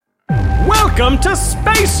Welcome to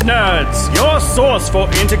Space Nerds, your source for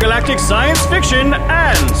intergalactic science fiction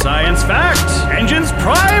and science fact. Engines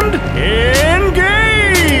primed,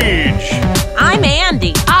 engage! I'm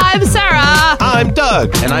Andy. I'm Sarah. I'm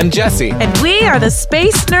Doug. And I'm Jesse. And we are the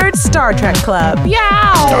Space Nerds Star Trek Club.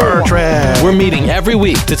 Yow! Star Trek. We're meeting every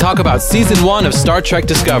week to talk about Season 1 of Star Trek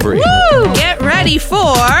Discovery. Woo! Get ready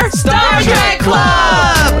for Star Trek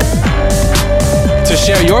Club! To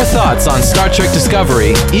share your thoughts on Star Trek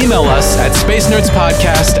Discovery, email us at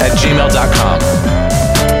spacenerdspodcast@gmail.com.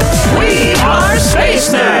 We are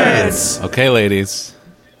Space Nerds! Okay, ladies.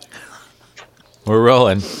 We're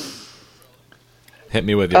rolling. Hit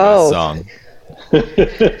me with your best song.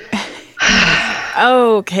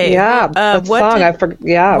 Okay. Yeah, that song.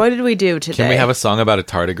 What did we do today? Can we have a song about a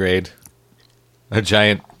tardigrade? A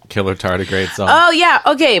giant killer tardigrade song? Oh, yeah.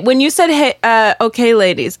 Okay. When you said, hey, okay,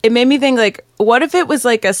 ladies, it made me think, like, what if it was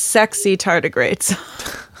like a sexy tardigrade song?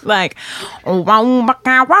 Like, wow, wow,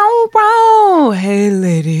 wow, wow. Hey,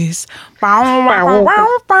 ladies. Wow, wow, wow,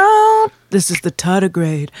 wow. This is the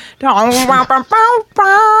tardigrade. Wow, wow, wow, wow,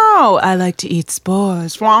 wow. I like to eat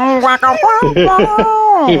spores. Wow, wow, wow,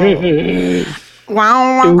 wow.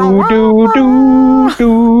 Wow, wow, wow, wow.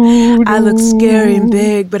 I look scary and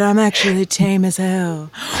big, but I'm actually tame as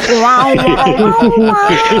hell. Wow, wow, wow, wow.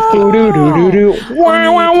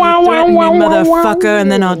 Threaten me, motherfucker,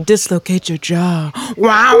 and then I'll dislocate your jaw.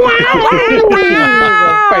 Wow, wow,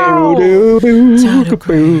 wow.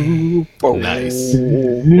 Nice.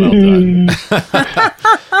 Well done.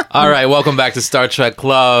 All right, welcome back to Star Trek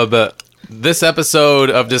Club. This episode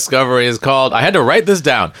of Discovery is called, I had to write this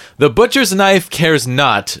down, The Butcher's Knife Cares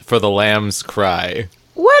Not for the Lamb's Cry.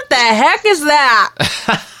 What the heck is that?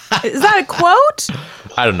 Is that a quote?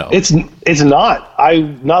 I don't know. It's not.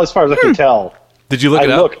 Not as far as I can tell. Did you look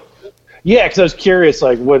it up? Yeah, because I was curious,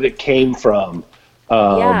 like, what it came from.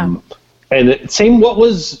 Yeah. And same, what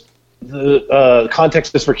was the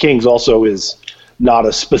Context is for Kings also is not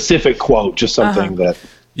a specific quote, just something that...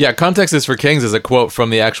 Yeah, Context is for Kings is a quote from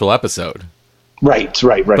the actual episode. Right.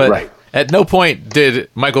 But at no point did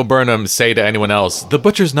Michael Burnham say to anyone else, "The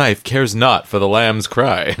butcher's knife cares not for the lamb's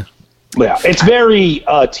cry." Yeah, it's very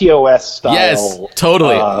TOS style. Yes,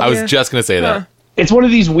 totally. I was just going to say that. It's one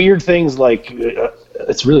of these weird things, like,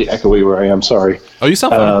 it's really echoey where I am, sorry. Oh, you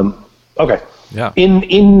sound fine. Okay. Yeah.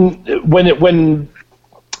 When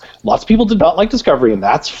lots of people did not like Discovery, and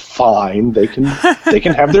that's fine. They can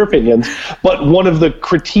have their opinions. But one of the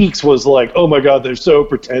critiques was like, "Oh my God, they're so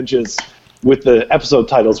pretentious with the episode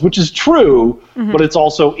titles," which is true, but it's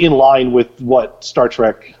also in line with what Star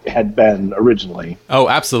Trek had been originally. Oh,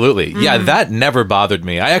 absolutely. Yeah, that never bothered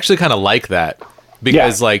me. I actually kind of like that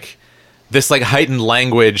because like this like heightened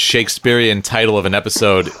language Shakespearean title of an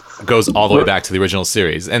episode goes all the way back to the original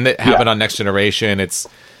series, and it happened on Next Generation. It's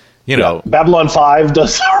you know, Babylon 5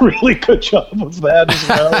 does a really good job of that as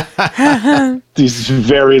well. These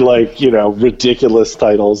very, like, ridiculous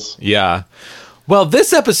titles. Yeah. Well,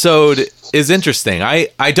 this episode is interesting. I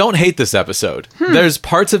don't hate this episode. There's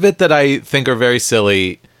parts of it that I think are very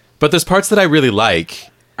silly, but there's parts that I really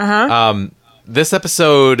like. This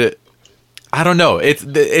episode, I don't know.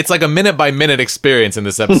 It's like a minute by minute experience in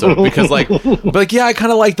this episode because like yeah, I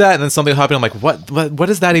kind of like that, and then something happened. I'm like, what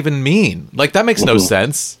does that even mean? Like that makes no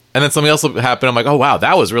sense. And then something else will happen. I'm like, oh wow,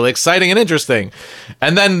 that was really exciting and interesting.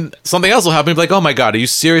 And then something else will happen. I'm like, oh my God, are you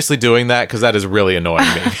seriously doing that? Because that is really annoying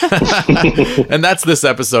me. And that's this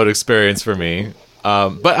episode experience for me.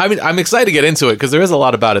 But I mean, I'm excited to get into it because there is a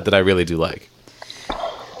lot about it that I really do like.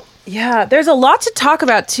 Yeah, there's a lot to talk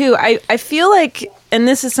about too. I feel like, and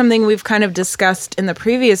this is something we've kind of discussed in the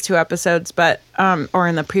previous two episodes, but or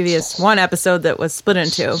in the previous one episode that was split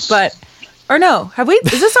into, but or no, have we?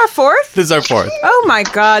 Is this our fourth? This is our fourth. Oh my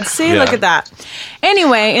God! See, look at that.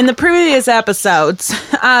 Anyway, in the previous episodes,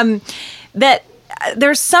 that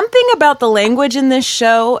there's something about the language in this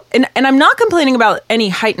show, and I'm not complaining about any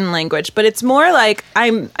heightened language, but it's more like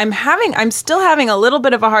I'm still having a little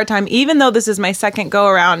bit of a hard time, even though this is my second go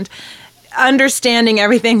around, understanding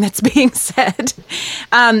everything that's being said,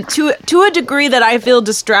 to a degree that I feel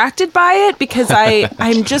distracted by it because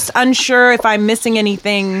I'm just unsure if I'm missing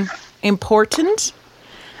anything important.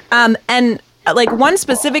 And like one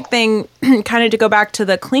specific thing, kind of to go back to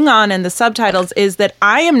the Klingon and the subtitles, is that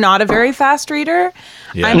I am not a very fast reader.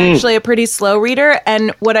 Yeah. I'm actually a pretty slow reader.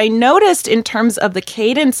 And what I noticed in terms of the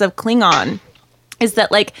cadence of Klingon is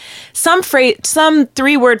that like some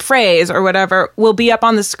 3-word phrase or whatever will be up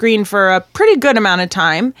on the screen for a pretty good amount of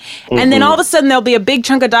time. And then all of a sudden there'll be a big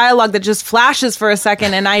chunk of dialogue that just flashes for a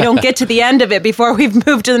second and I don't get to the end of it before we've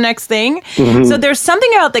moved to the next thing. So there's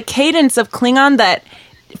something about the cadence of Klingon that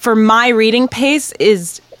for my reading pace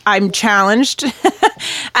is I'm challenged.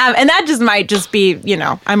 And that just might just be,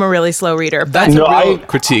 I'm a really slow reader. But That's a real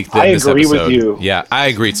critique. I this agree episode. with you. Yeah, I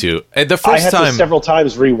agree too. The first I had time to several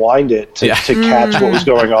times rewind it to catch what was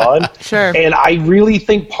going on. Sure. And I really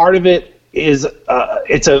think part of it is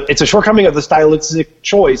it's a shortcoming of the stylistic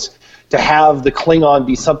choice to have the Klingon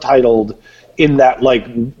be subtitled in that like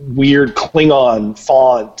weird Klingon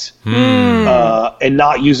font and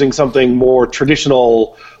not using something more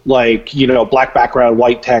traditional like, black background,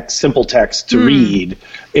 white text, simple text to read.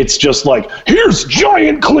 It's just like, here's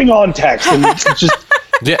giant Klingon text. And it just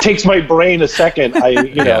takes my brain a second.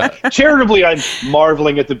 Charitably, I'm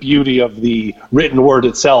marveling at the beauty of the written word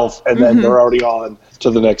itself. And then they're already on to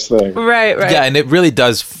the next thing. Right. Yeah, and it really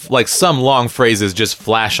does, like, some long phrases just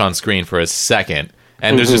flash on screen for a second.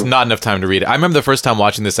 And there's just not enough time to read it. I remember the first time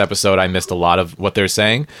watching this episode, I missed a lot of what they're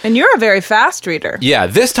saying. And you're a very fast reader. Yeah,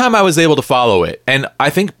 this time I was able to follow it. And I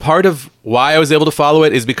think part of why I was able to follow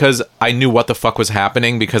it is because I knew what the fuck was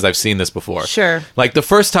happening because I've seen this before. Sure. Like, the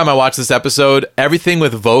first time I watched this episode, everything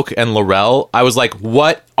with Voq and L'Rell, I was like,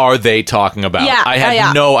 what are they talking about? Yeah, I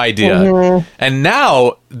had no idea. And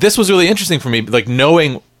now, this was really interesting for me, like,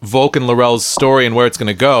 knowing Voq and L'Rell's story and where it's going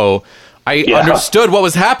to go. I understood what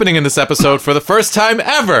was happening in this episode for the first time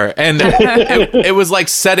ever. And it was like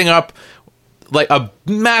setting up like a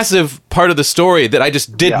massive part of the story that I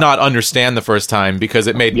just did not understand the first time because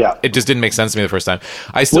it just didn't make sense to me the first time.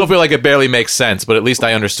 I still feel like it barely makes sense, but at least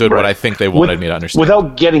I understood what I think they wanted me to understand.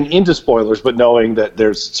 Without getting into spoilers, but knowing that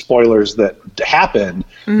there's spoilers that happen,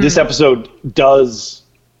 this episode does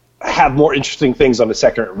have more interesting things on a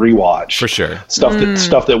second rewatch. For sure.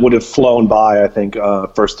 Stuff that would have flown by, I think,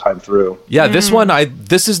 first time through. Yeah, this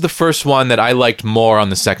is the first one that I liked more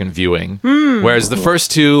on the second viewing. Whereas the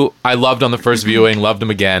first two, I loved on the first viewing, loved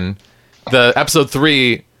them again. The episode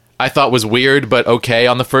 3, I thought was weird, but okay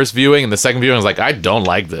on the first viewing. And the second viewing, I was like, I don't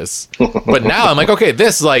like this. But now I'm like, okay,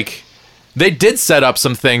 this, like... They did set up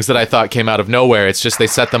some things that I thought came out of nowhere. It's just they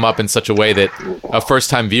set them up in such a way that a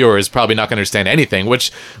first-time viewer is probably not going to understand anything,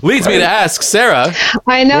 which leads me to ask Sarah.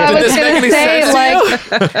 I know. I was going to say, like,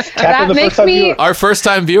 that makes me... Our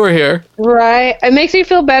first-time viewer here. Right. It makes me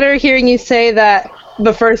feel better hearing you say that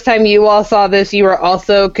the first time you all saw this, you were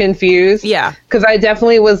also confused. Yeah. Because I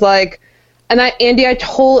definitely was like... And Andy, I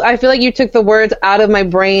feel like you took the words out of my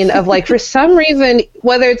brain of like, for some reason,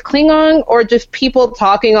 whether it's Klingon or just people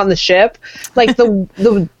talking on the ship, like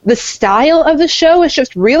the style of the show is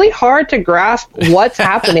just really hard to grasp what's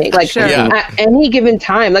happening, like at any given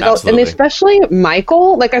time. Like, and especially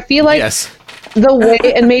Michael, like I feel like the way,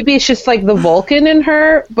 and maybe it's just like the Vulcan in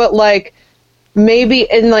her, but like maybe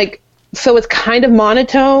in like, so it's kind of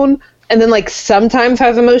monotone and then like sometimes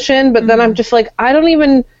has emotion, but then I'm just like, I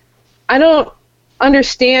don't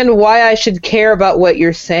understand why I should care about what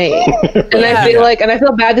you're saying. And I feel like, and I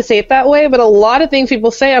feel bad to say it that way, but a lot of things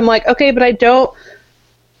people say, I'm like, okay, but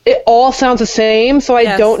it all sounds the same, so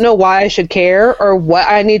I don't know why I should care or what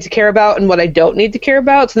I need to care about and what I don't need to care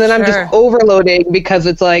about. So then I'm just overloading because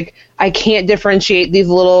it's like, I can't differentiate these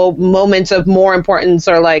little moments of more importance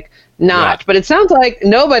or like not. But it sounds like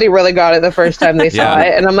nobody really got it the first time they saw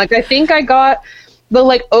it. And I'm like, I think I got the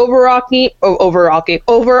like overarching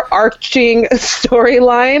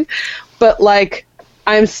storyline, but like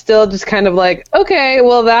I'm still just kind of like, okay,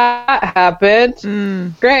 well that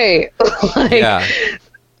happened, great, like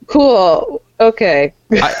cool, okay.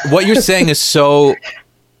 What you're saying is so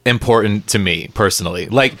important to me personally.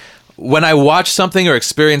 Like when I watch something or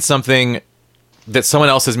experience something that someone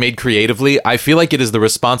else has made creatively, I feel like it is the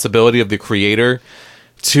responsibility of the creator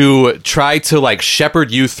to try to like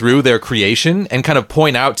shepherd you through their creation and kind of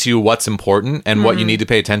point out to you what's important and what you need to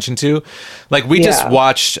pay attention to. Like we just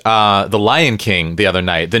watched The Lion King the other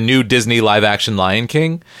night, the new Disney live action Lion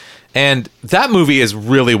King. And that movie is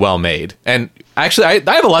really well made. And actually, I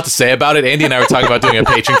have a lot to say about it. Andy and I were talking about doing a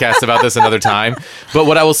Patreon cast about this another time. But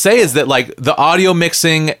what I will say is that like the audio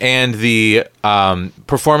mixing and the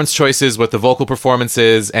performance choices with the vocal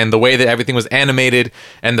performances and the way that everything was animated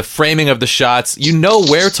and the framing of the shots, you know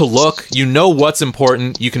where to look. You know what's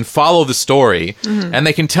important. You can follow the story. And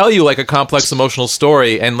they can tell you like a complex emotional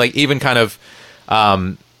story and like even kind of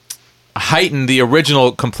heighten the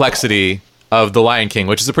original complexity of The Lion King,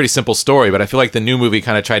 which is a pretty simple story, but I feel like the new movie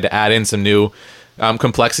kind of tried to add in some new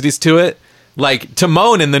complexities to it. Like,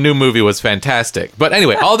 Timon in the new movie was fantastic. But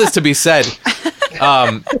anyway, all this to be said,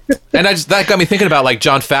 and that got me thinking about, like,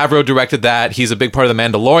 Jon Favreau directed that. He's a big part of The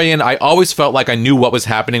Mandalorian. I always felt like I knew what was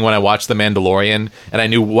happening when I watched The Mandalorian, and I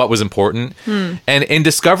knew what was important. And in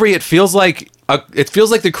Discovery, it feels like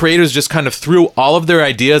the creators just kind of threw all of their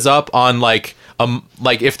ideas up on, like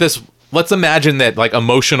if this... Let's imagine that, like,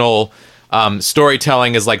 emotional...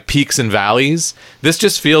 storytelling is like peaks and valleys. This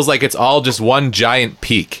just feels like it's all just one giant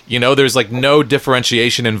peak. You know, there's like no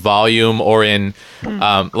differentiation in volume or in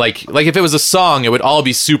like if it was a song, it would all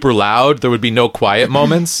be super loud. There would be no quiet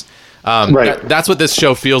moments. Right. That's what this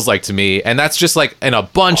show feels like to me, and that's just like in a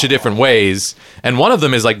bunch of different ways. And one of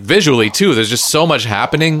them is like visually too. There's just so much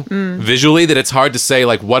happening visually that it's hard to say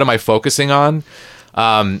like what am I focusing on.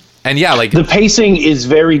 And yeah, like the pacing is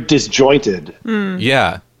very disjointed.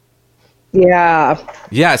 Yeah.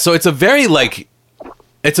 Yeah. So it's a very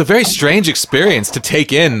strange experience to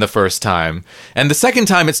take in the first time. And the second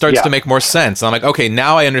time it starts to make more sense. I'm like, okay,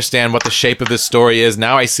 now I understand what the shape of this story is.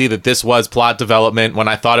 Now I see that this was plot development when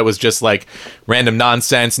I thought it was just like random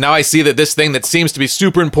nonsense. Now I see that this thing that seems to be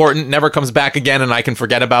super important never comes back again and I can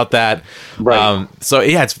forget about that. Right. So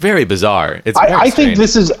yeah, it's very bizarre. It's I think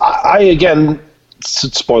this is, I again,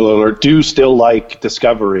 spoiler alert, do still like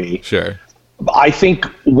Discovery. Sure. I think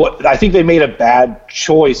they made a bad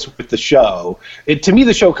choice with the show. To me,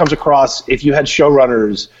 the show comes across, if you had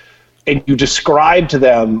showrunners and you described to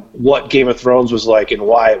them what Game of Thrones was like and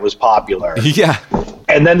why it was popular. Yeah.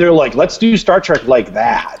 And then they're like, let's do Star Trek like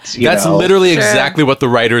that. That's literally exactly what the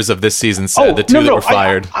writers of this season said. The two that were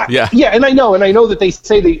fired. Yeah, and I know that they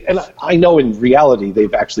say and I know in reality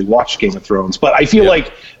they've actually watched Game of Thrones, but I feel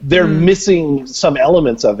like they're missing some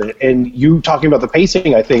elements of it. And you talking about the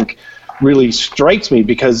pacing, I think, really strikes me,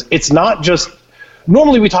 because it's not just,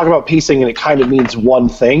 normally we talk about pacing and it kind of means one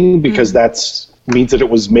thing, because means that it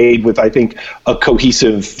was made with, I think, a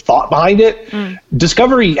cohesive thought behind it.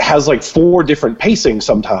 Discovery has like 4 different pacings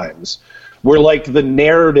sometimes, where like the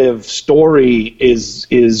narrative story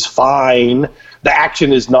is fine, the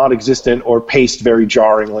action is non-existent or paced very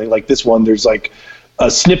jarringly. Like this one, there's like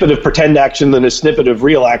a snippet of pretend action, then a snippet of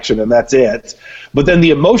real action, and that's it. But then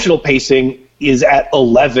the emotional pacing is at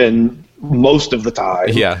 11 most of the time.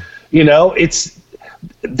 Yeah. You know,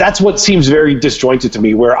 that's what seems very disjointed to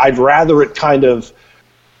me, where I'd rather it kind of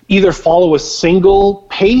either follow a single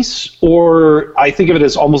pace, or I think of it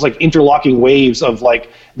as almost like interlocking waves of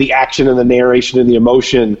like the action and the narration and the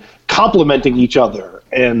emotion complementing each other.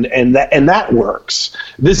 And that works.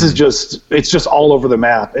 This is it's just all over the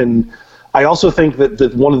map. And I also think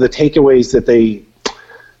that one of the takeaways that they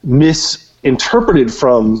misinterpreted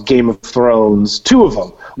from Game of Thrones, 2 of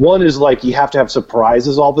them. One is like you have to have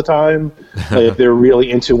surprises all the time if they're really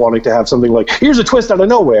into wanting to have something like, here's a twist out of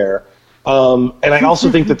nowhere. And I also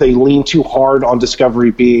think that they lean too hard on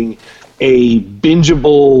Discovery being a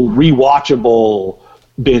bingeable, rewatchable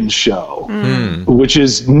binge show, which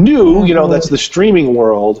is new. You know, that's the streaming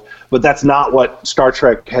world, but that's not what Star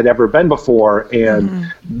Trek had ever been before.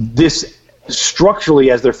 And this,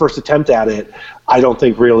 structurally, as their first attempt at it, I don't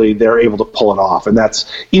think really they're able to pull it off. And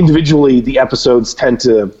that's individually, the episodes tend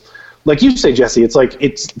to, like you say, Jesse, it's like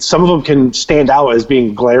some of them can stand out as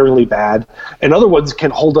being glaringly bad, and other ones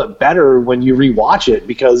can hold up better when you rewatch it,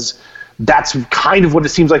 because that's kind of what it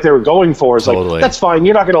seems like they were going for. It's like, that's fine,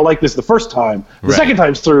 you're not going to like this the first time. The second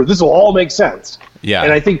time's through, this will all make sense. Yeah.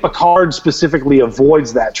 And I think Picard specifically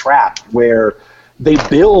avoids that trap, where they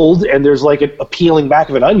build and there's like a peeling back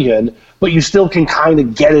of an onion, but you still can kind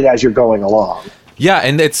of get it as you're going along. Yeah,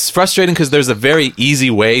 and it's frustrating because there's a very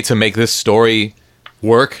easy way to make this story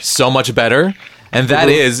work so much better, and that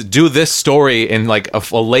is do this story in like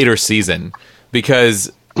a later season.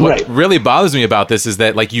 Because what really bothers me about this is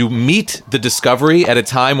that like you meet the Discovery at a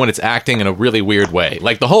time when it's acting in a really weird way.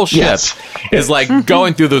 Like the whole ship is like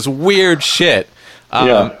going through this weird shit,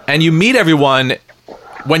 and you meet everyone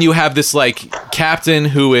when you have this like captain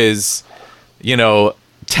who is, you know,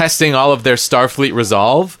 testing all of their Starfleet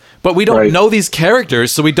resolve, but we don't know these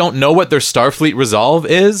characters, so we don't know what their Starfleet resolve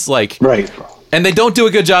is. Like, and they don't do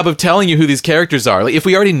a good job of telling you who these characters are. Like, if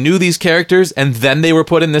we already knew these characters and then they were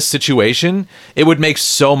put in this situation, it would make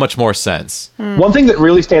so much more sense. One thing that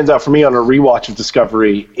really stands out for me on a rewatch of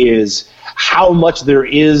Discovery is how much there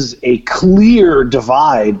is a clear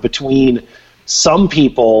divide between some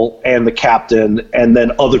people and the captain and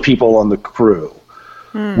then other people on the crew.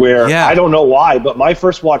 Where I don't know why, but my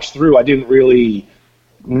first watch through, I didn't really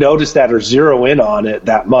notice that or zero in on it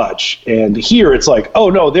that much. And here it's like, oh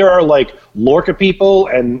no, there are like Lorca people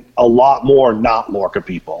and a lot more not Lorca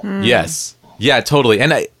people. Yes. Yeah, totally.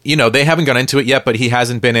 And you know, they haven't gone into it yet, but he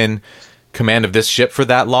hasn't been in command of this ship for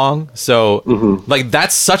that long. So like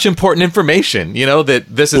that's such important information, you know,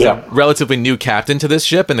 that this is a relatively new captain to this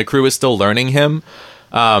ship and the crew is still learning him.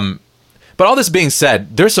 But all this being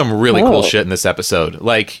said, there's some really cool shit in this episode.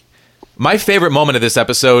 Like, my favorite moment of this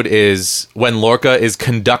episode is when Lorca is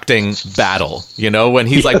conducting battle. You know, when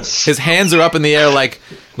he's like, his hands are up in the air, like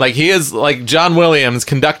he is like John Williams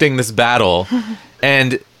conducting this battle.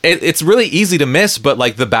 And it's really easy to miss, but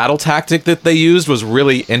like the battle tactic that they used was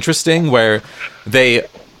really interesting, where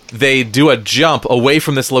they do a jump away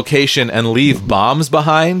from this location and leave bombs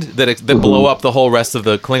behind that blow up the whole rest of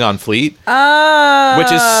the Klingon fleet. Oh.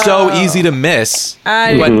 Which is so easy to miss,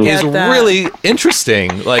 I but didn't is get that. really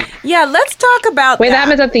interesting. Like, Yeah, let's talk about Wait, that. that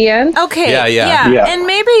happens at the end? Okay. Yeah. Yeah.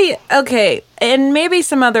 And maybe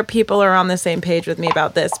some other people are on the same page with me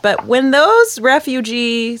about this, but when those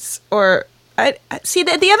refugees or the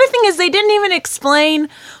other thing is they didn't even explain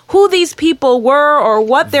who these people were or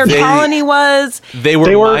what their colony was. they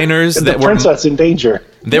were miners the that were princess in danger.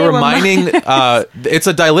 they were mining. It's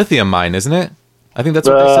a dilithium mine, isn't it? I think that's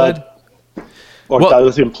what they said. Or Well-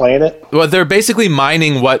 Dilithium Planet. Well, they're basically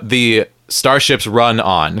mining what the starships run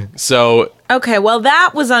on. So, Okay, well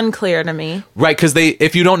that was unclear to me. right, because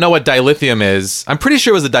if you don't know what dilithium is, I'm pretty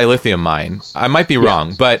sure it was a dilithium mine. I might be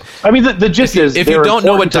wrong, but I mean, the gist is if you they're don't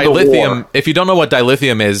know what important to the dilithium, war. if you don't know what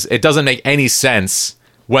dilithium is, it doesn't make any sense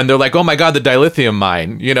when they're like, "Oh my god, the dilithium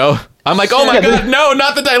mine," you know? I'm like, "Oh my Yeah, god, no,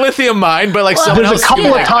 not the dilithium mine," but like Well, someone There's else a couple is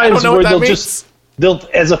of like, I don't times know where what that they'll means. they'll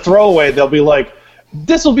as a throwaway they'll be like,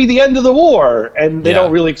 "This will be the end of the war," and they Yeah.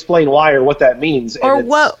 don't really explain why or what that means. And Or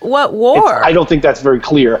it's- what war? I don't think that's very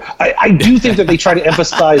clear. I do think that they try to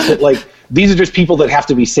emphasize that like these are just people that have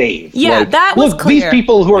to be saved. Yeah, Like, that was look, clear. these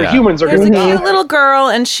people who are Yeah. humans are There's a going to cute little girl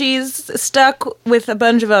and she's stuck with a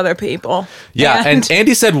bunch of other people. Yeah, and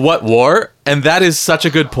Andy said, "What war?" And that is such a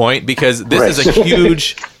good point because this is a Right.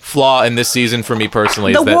 huge flaw in this season for me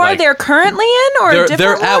personally. The is that, war like, they're currently in, or a they're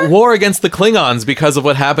different at war against the Klingons because of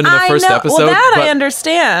what happened in the first know. episode. Well, that but, I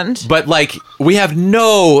understand. but like we have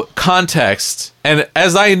no context, and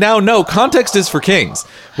as I now know, context is for kings.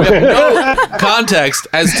 We have no context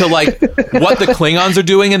as to like what the Klingons are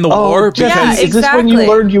doing in the war. Jeff, Yeah, is this when you exactly.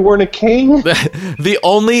 learned you weren't a king? The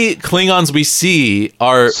only Klingons we see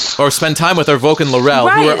or spend time with are Voq and L'Rell,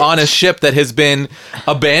 who Right. are on a ship that has been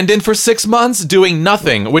abandoned for 6 months doing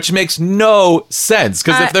nothing, which makes no sense.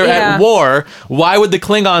 Because if they're yeah. at war, why would the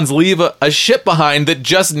Klingons leave a ship behind that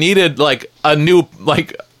just needed like a new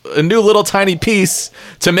little tiny piece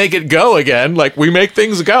to make it go again? Like, we make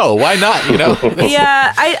things go. Why not? You know?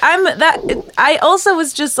 Yeah, I also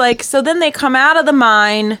was just like, so then they come out of the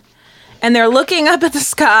mine and they're looking up at the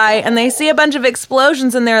sky and they see a bunch of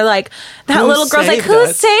explosions and they're like, that Who little girl's like, saved who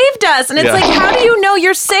us? saved us? And it's Yeah. like, how do you know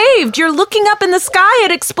you're saved? You're looking up in the sky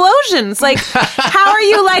at explosions. Like, how are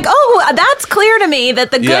you like, oh, that's clear to me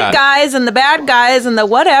that the good Yeah. guys and the bad guys and the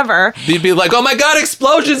whatever. You'd be like, oh my god,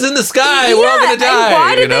 explosions in the sky. We're all gonna die. and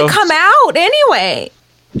why did you know? they come out anyway?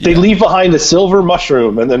 They leave behind a silver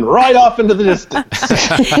mushroom and then ride off into the distance.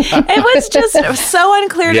 It was just so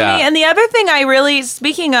unclear Yeah. to me. And the other thing I really,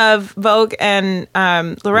 speaking of Vogue and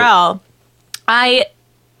L'Rell, I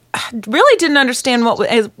really didn't understand what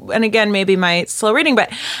was, and again, maybe my slow reading, but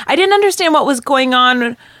I didn't understand what was going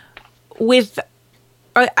on with,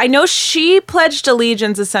 I know she pledged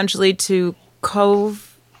allegiance essentially to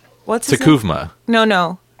what's To his name? Kuvma.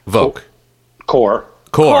 No. Voq. Core.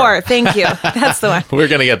 Kor, thank you. That's the one. We're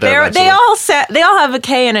gonna get there. They all have a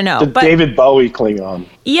K and an O. The But David Bowie Klingon.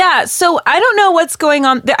 yeah, so I don't know what's going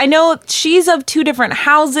on. I know she's of two different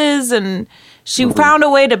houses and she found a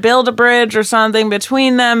way to build a bridge or something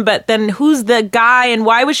between them, but then who's the guy and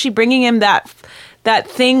why was she bringing him that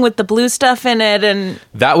thing with the blue stuff in it? And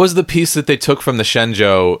That was the piece that they took from the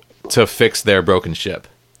Shenzhou to fix their broken ship.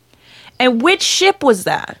 which ship was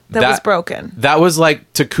that was broken? That was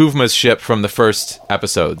like Takuvma's ship from the first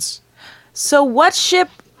episodes. So what ship?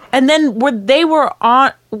 And then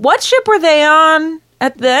what ship were they on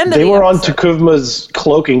at the end of They the were on episode? Takuvma's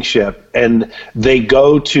cloaking ship, and they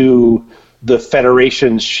go to the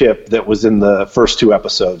Federation's ship that was in the first two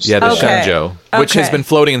episodes. Yeah, the Okay. Shenzhou, which has Okay. been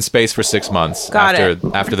floating in space for 6 months Got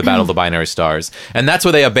after the Battle of the Binary Stars. And that's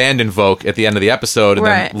where they abandon Voq at the end of the episode. And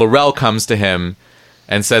Right. then L'Rell comes to him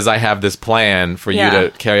and says, I have this plan for Yeah. you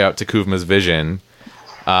to carry out Takuvma's vision.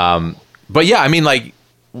 But yeah, I mean, like,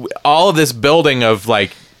 all of this building of,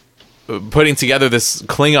 like, putting together this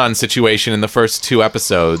Klingon situation in the first 2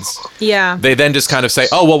 episodes, Yeah. they then just kind of say,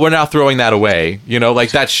 oh, well, we're now throwing that away. You know,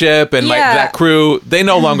 like that ship and like Yeah. that crew, they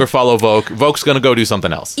no longer follow Voq. Voq's going to go do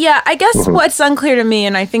something else. Yeah, I guess what's unclear to me,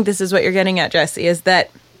 and I think this is what you're getting at, Jesse, is that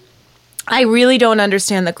I really don't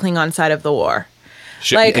understand the Klingon side of the war.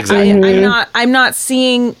 Like Exactly. I'm not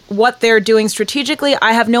seeing what they're doing strategically.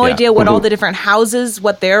 I have no Yeah. idea what all the different houses,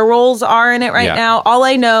 what their roles are in it right Yeah. now. All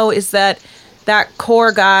I know is that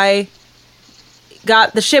core guy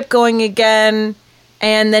got the ship going again,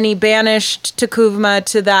 and then he banished Takuvma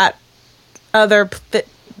to that other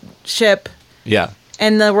ship, Yeah,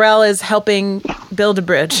 and the L'Rell is helping build a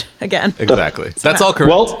bridge again. exactly. That's all correct.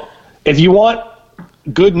 Well, if you want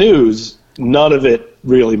good news, none of it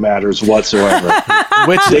really matters whatsoever.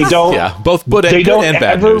 Which they don't. Yeah, both good they and don't bad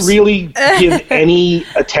ever news. really give any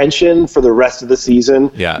attention for the rest of the season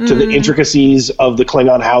to the intricacies of the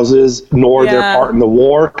Klingon houses, nor their part in the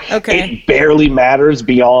war. Okay. It barely matters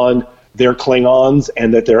beyond their Klingons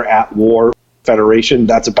and that they're at war. Federation.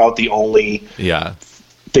 That's about the only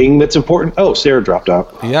thing that's important. Oh, Sarah dropped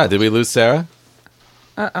out. Yeah, did we lose Sarah?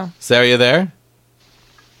 Sarah, you there?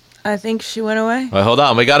 I think she went away. Well, hold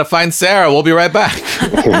on. We got to find Sarah. We'll be right back.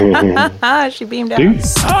 She beamed out.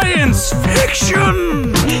 Science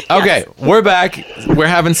fiction! Okay, we're back. We're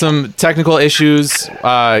having some technical issues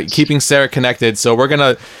keeping Sarah connected, so we're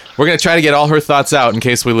gonna try to get all her thoughts out in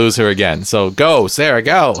case we lose her again. So go, Sarah,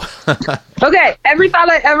 go. Okay, every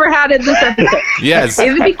thought I ever had in this episode. Yes.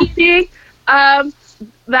 In the bikini,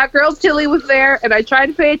 that girl Tilly was there, and I tried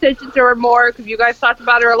to pay attention to her more because you guys talked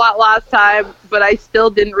about her a lot last time, but I still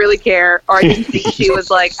didn't really care, or I didn't think she was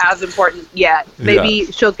like as important yet. Maybe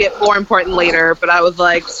she'll get more important later, but I was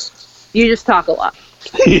like, you just talk a lot,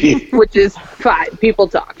 which is fine. People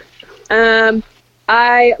talk.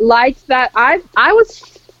 I liked that. I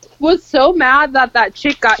was so mad that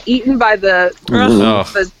chick got eaten by the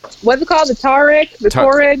what's it called, the Taric, the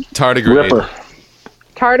Torrid, Tardigrade.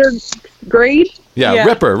 Tardigrade. Yeah,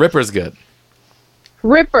 Ripper. Ripper's good.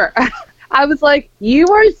 Ripper. I was like, you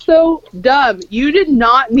are so dumb. You did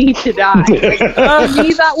not need to die. Like, to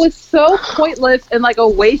me, that was so pointless and like a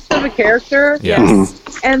waste of a character.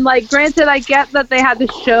 Yes. And like, granted, I get that they had to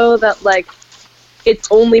show that like it's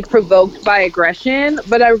only provoked by aggression,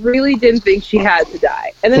 but I really didn't think she had to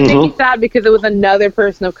die. And then made me sad because it was another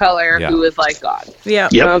person of color who was like gone. Yeah.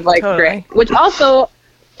 And I was like, Totally. great. Which also,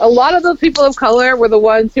 a lot of those people of color were the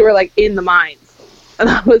ones who were like in the mines. And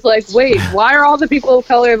I was like, wait, why are all the people of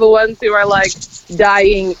color the ones who are like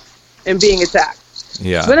dying and being attacked?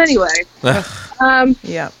 Yeah. But anyway,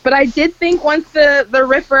 but I did think once the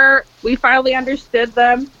Ripper, we finally understood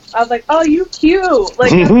them. I was like, oh, you cute. Like,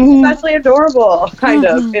 that's especially adorable, kind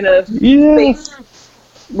of, in a space,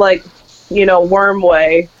 like, you know, worm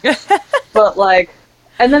way. But like,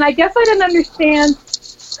 and then I guess I didn't understand.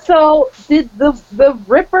 So did the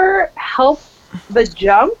Ripper help the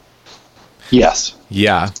jump? Yes.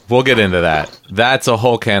 Yeah, we'll get into that. That's a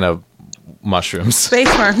whole can of mushrooms.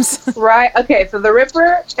 Space worms. Right. Okay, so the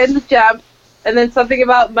Ripper and the jump, and then something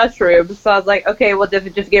about mushrooms. So I was like, okay, well, does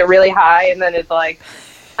it just get really high? And then it's like,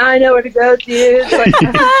 I know where to go, dude. Like,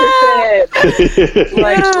 100%.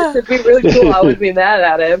 Like, this would be really cool. I wouldn't be mad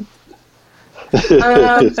at him.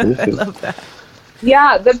 I love that.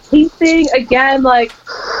 Yeah, the pacing, again, like,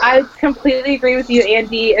 I completely agree with you,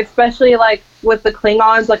 Andy, especially, like, with the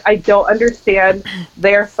Klingons. Like, I don't understand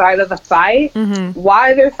their side of the fight,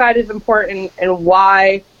 why their side is important, and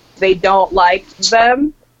why they don't like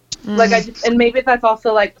them. Like, and maybe that's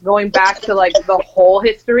also, like, going back to, like, the whole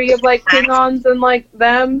history of, like, Klingons and, like,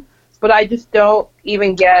 them, but I just don't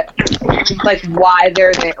even get, like, why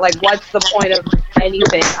they're there. Like, what's the point of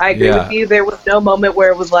anything? I agree with you. There was no moment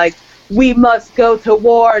where it was like, we must go to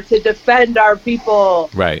war to defend our people.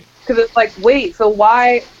 Right. Because it's like, wait, so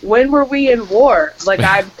why, when were we in war? Like,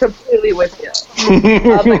 I'm completely with you.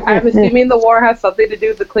 Like, I'm assuming the war has something to do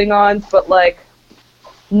with the Klingons, but, like,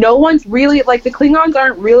 no one's really, like, the Klingons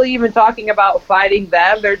aren't really even talking about fighting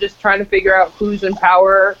them. They're just trying to figure out who's in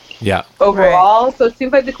power overall. Right. So it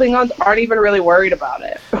seems like the Klingons aren't even really worried about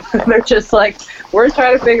it. They're just like, we're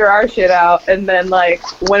trying to figure our shit out, and then, like,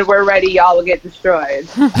 when we're ready, y'all will get destroyed.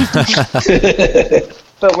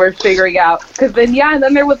 But we're figuring out. Because then, and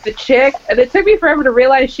then there was the chick, and it took me forever to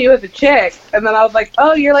realize she was a chick. And then I was like,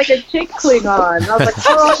 oh, you're like a chick Klingon. And I was like,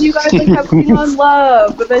 oh, you guys like have Klingon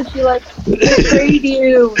love. But then she, like, betrayed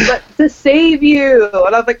you, but to save you.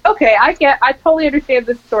 And I was like, okay, I totally understand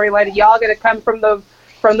this storyline. And y'all gonna come from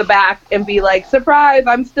the back and be like, surprise,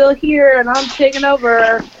 I'm still here, and I'm taking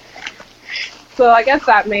over. So I guess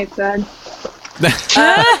that made sense.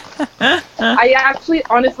 I actually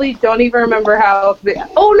honestly don't even remember how the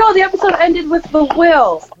episode ended with the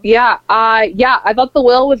will. I thought the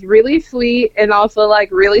will was really sweet and also like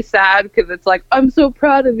really sad because it's like, I'm so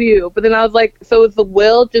proud of you, but then I was like, so is the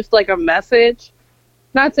will just like a message?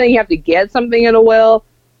 Not saying you have to get something in a will,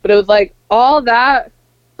 but it was like all that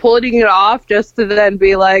pulling it off just to then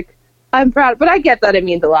be like, I'm proud. But I get that it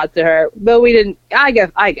means a lot to her, though we didn't. I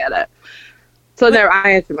get it. So there,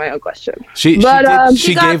 I answered my own question. She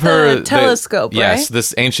gave her the telescope, right? Yes,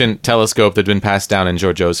 this ancient telescope that had been passed down in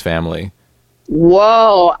Georgiou's family.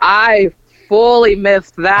 Whoa, I fully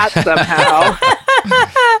missed that somehow.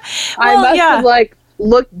 I must have like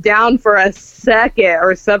looked down for a second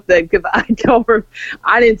or something because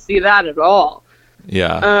I didn't see that at all.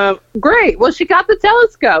 Yeah. Great. Well, she got the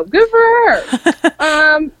telescope. Good for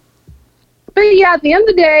her. But yeah, at the end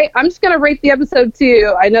of the day, I'm just going to rate the episode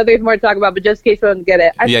 2. I know there's more to talk about, but just in case you don't get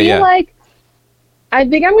it. I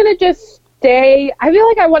think I'm going to just stay. I feel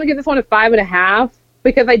like I want to give this one a 5.5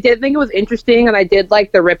 because I did think it was interesting and I did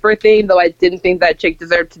like the Ripper theme, though I didn't think that chick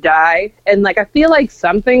deserved to die. And like, I feel like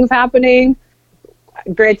something's happening.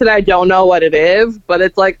 Granted, I don't know what it is, but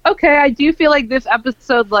it's like, okay, I do feel like this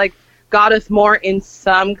episode like got us more in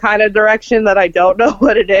some kind of direction that I don't know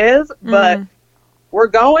what it is, but we're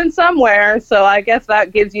going somewhere, so I guess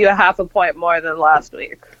that gives you a 0.5 point more than last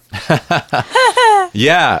week.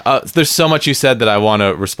 Yeah, there's so much you said that I want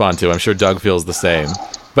to respond to. I'm sure Doug feels the same.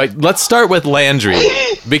 But let's start with Landry,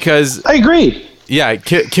 because... I agree. Yeah,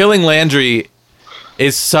 killing Landry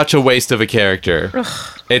is such a waste of a character.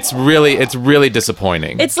 It's really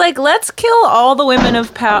disappointing. It's like, let's kill all the women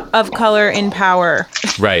of color in power.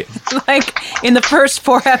 Right. Like, in the first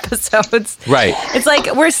 4 episodes. Right. It's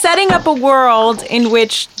like, we're setting up a world in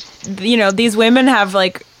which, you know, these women have,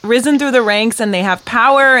 like, risen through the ranks and they have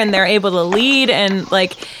power and they're able to lead and,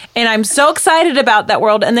 like, and I'm so excited about that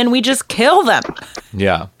world, and then we just kill them.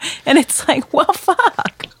 Yeah. And it's like, well,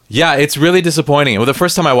 fuck. Yeah, it's really disappointing. Well, the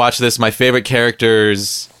first time I watched this, my favorite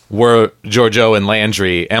characters were Georgiou and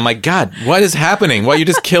Landry. And I'm like, God, what is happening? Why are you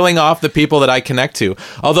just killing off the people that I connect to?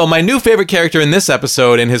 Although my new favorite character in this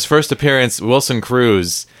episode, in his first appearance, Wilson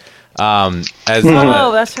Cruz, as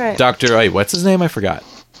that's right. Dr. Wait, what's his name? I forgot.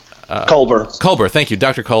 Culber. Culber, thank you,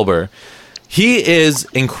 Dr. Culber. He is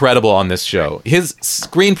incredible on this show. His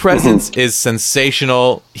screen presence is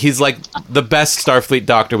sensational. He's like the best Starfleet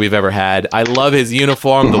doctor we've ever had. I love his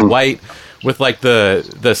uniform, the white with like the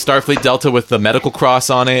Starfleet Delta with the medical cross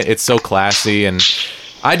on it. It's so classy, and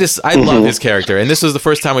I love his character. And this was the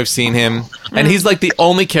first time we've seen him, and he's like the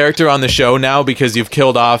only character on the show now because you've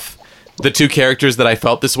killed off the 2 characters that I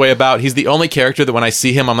felt this way about. He's the only character that when I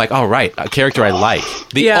see him, I'm like, oh, right, a character I like.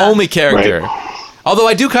 The only character. Right. Although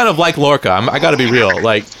I do kind of like Lorca. I got to be real.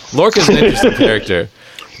 Like, Lorca's an interesting character.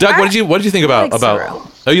 Doug, what did you think about Saru.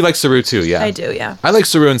 Oh, you like Saru too, yeah. I do, yeah. I like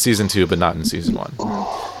Saru in season 2, but not in season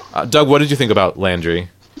 1. Doug, what did you think about Landry?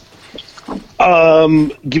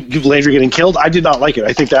 Give Landry getting killed? I did not like it.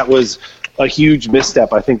 I think that was a huge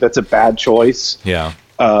misstep. I think that's a bad choice. Yeah.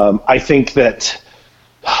 I think that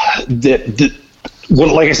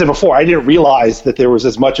like I said before, I didn't realize that there was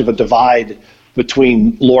as much of a divide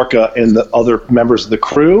between Lorca and the other members of the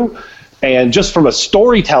crew. And just from a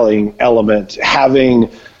storytelling element, having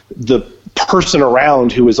the person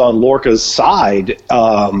around who is on Lorca's side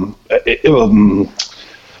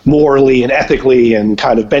morally and ethically and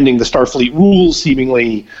kind of bending the Starfleet rules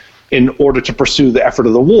seemingly in order to pursue the effort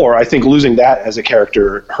of the war, I think losing that as a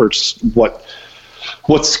character hurts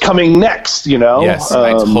what's coming next, you know? Yes,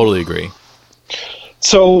 I totally agree.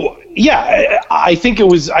 So, yeah, I think it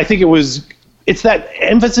was it's that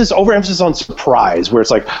overemphasis on surprise, where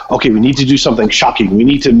it's like, okay, we need to do something shocking. We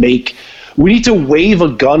need to wave a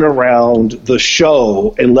gun around the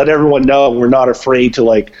show and let everyone know we're not afraid to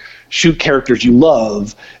like shoot characters you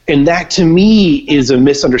love. And that to me is a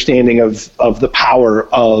misunderstanding of the power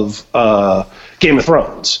of Game of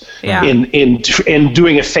Thrones. Yeah. In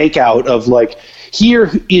doing a fake out of like,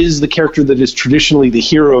 here is the character that is traditionally the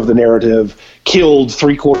hero of the narrative, killed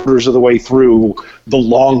 3/4 of the way through the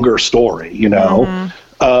longer story, you know?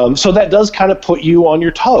 Mm-hmm. So that does kind of put you on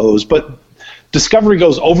your toes, but Discovery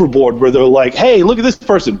goes overboard where they're like, hey, look at this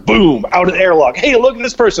person, boom, out of the airlock. Hey, look at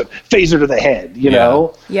this person, phaser to the head, you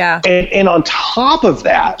know? Yeah. And on top of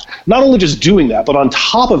that, not only just doing that, but on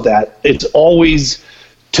top of that, it's always...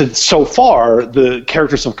 so far, the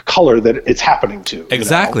characters of color that it's happening to.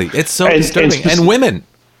 Exactly. You know? It's so disturbing. And women.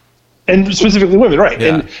 And specifically women, right.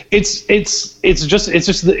 Yeah. And it's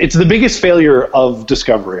the biggest failure of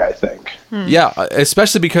Discovery, I think. Yeah,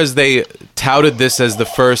 especially because they touted this as the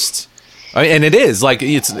first... and it is. Like,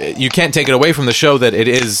 you can't take it away from the show that it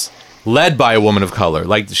is led by a woman of color.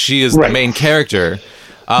 Like, she is the main character.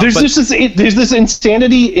 There's this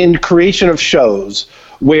insanity in creation of shows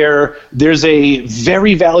where there's a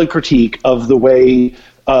very valid critique of the way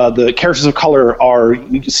the characters of color are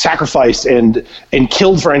sacrificed and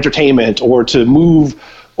killed for entertainment or to move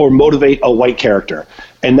or motivate a white character.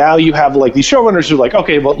 And now you have like these showrunners who are like,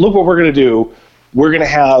 okay, well, look what we're going to do. We're going to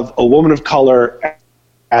have a woman of color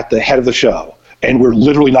at the head of the show. And we're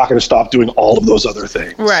literally not going to stop doing all of those other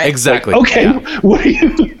things. Right. Exactly. Like, okay.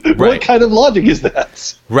 Yeah. What kind of logic is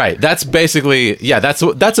that? Right. That's basically, that's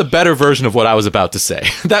a better version of what I was about to say.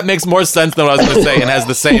 That makes more sense than what I was going to say and has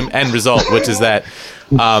the same end result, which is that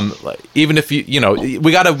even if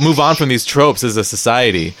we got to move on from these tropes as a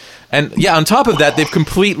society. And yeah, on top of that, they've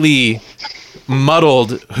completely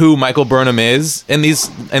muddled who Michael Burnham is in these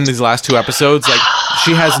last 2 episodes. Like,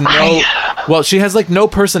 she has no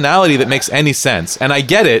personality that makes any sense. And I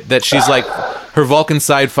get it that she's like her Vulcan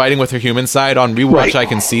side fighting with her human side. On rewatch, Right. I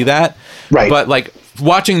can see that. Right. But like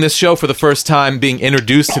watching this show for the first time, being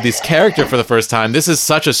introduced to this character for the first time, this is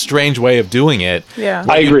such a strange way of doing it. Yeah.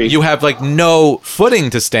 I agree. You have like no footing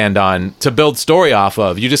to stand on to build story off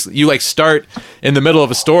of. You like start in the middle of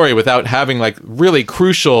a story without having like really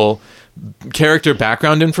crucial character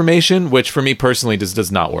background information, which for me personally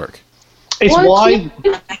does not work. It's Well, why.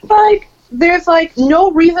 it's like there's like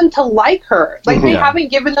no reason to like her. Like they Yeah. haven't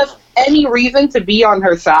given us any reason to be on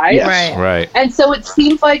her side. Yes. Right. Right. And so it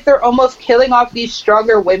seems like they're almost killing off these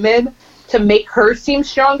stronger women to make her seem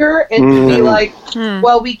stronger and to be like,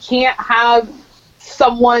 well, we can't have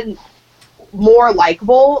someone more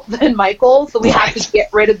likable than Michael, so we have to get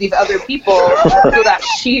rid of these other people so that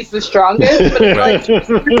she's the strongest. But it's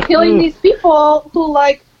like you're killing these people who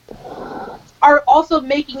like are also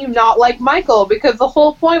making you not like Michael, because the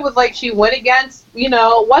whole point was like she went against,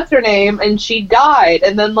 what's her name, and she died,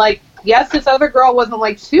 and then like yes, this other girl wasn't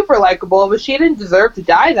like super likable, but she didn't deserve to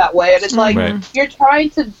die that way. And it's like Right. you're trying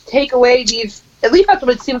to take away these, at least that's what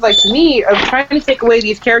it seems like to me, of trying to take away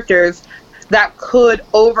these characters that could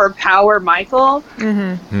overpower Michael,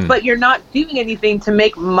 but you're not doing anything to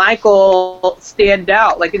make Michael stand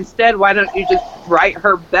out. Like, instead, why don't you just write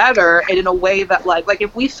her better and in a way that, like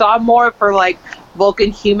if we saw more of her, like,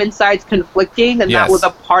 Vulcan human sides conflicting, and Yes. that was a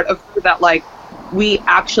part of her that, like, we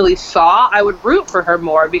actually saw, I would root for her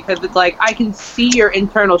more, because it's like, I can see your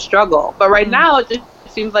internal struggle. But right now, it just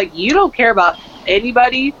seems like you don't care about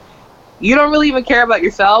anybody. You don't really even care about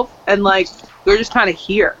yourself, and, like, you're just kind of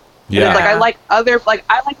here. Yeah. And it's like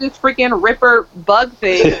I like this freaking Ripper bug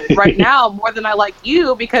thing right now more than I like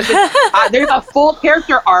you, because there's a full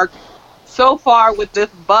character arc so far with this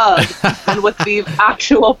bug and with these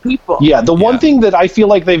actual people. Yeah, the one thing that I feel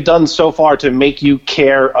like they've done so far to make you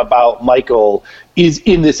care about Michael is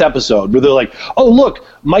in this episode, where they're like, oh, look,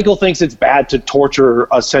 Michael thinks it's bad to torture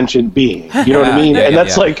a sentient being. You know what I mean? And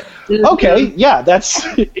that's like, okay, yeah, that's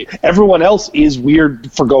everyone else is weird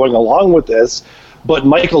for going along with this. But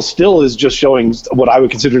Michael still is just showing what I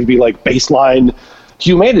would consider to be like baseline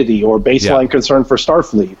humanity or baseline concern for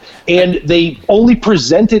Starfleet. And they only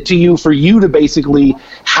present it to you for you to basically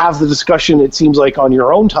have the discussion, it seems like, on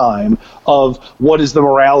your own time of what is the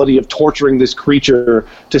morality of torturing this creature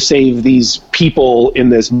to save these people in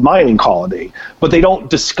this mining colony. But they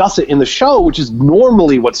don't discuss it in the show, which is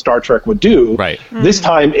normally what Star Trek would do. Right. This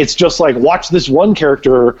time, it's just like, watch this one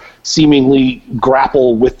character seemingly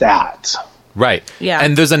grapple with that. Right. Yeah.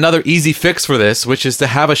 And there's another easy fix for this, which is to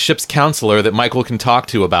have a ship's counselor that Michael can talk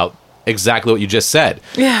to about exactly what you just said.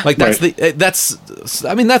 Yeah. Like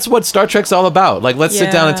that's what Star Trek's all about. Like, let's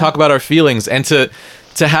sit down and Yeah. talk about our feelings, and to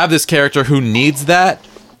have this character who needs that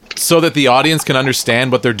so that the audience can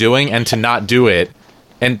understand what they're doing, and to not do it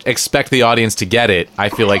and expect the audience to get it, I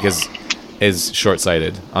feel like is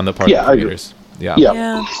short-sighted on the part of the I agree. creators. Yeah.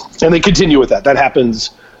 Yeah. And they continue with that. That happens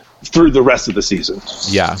through the rest of the season.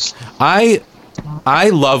 Yeah. I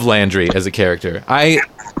love Landry as a character. I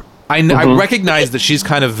recognize that she's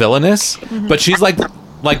kind of villainous, but she's like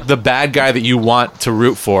the bad guy that you want to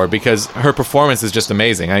root for, because her performance is just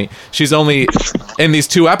amazing. She's only in these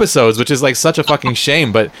 2 episodes, which is like such a fucking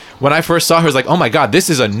shame, but when I first saw her, I was like, oh my god,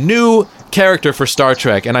 this is a new character for Star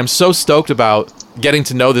Trek, and I'm so stoked about getting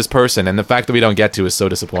to know this person, and the fact that we don't get to is so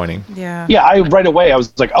disappointing. Yeah. Yeah, right away I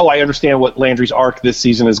was like, oh, I understand what Landry's arc this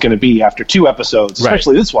season is going to be after 2 episodes,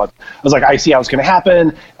 especially this one. I was like, I see how it's going to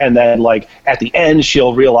happen, and then like at the end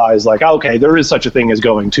she'll realize like, okay, there is such a thing as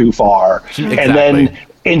going too far. Exactly. And then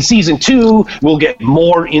in season 2 we'll get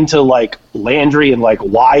more into like Landry and like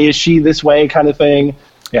why is she this way kind of thing.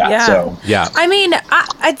 Yeah. So Yeah. I mean,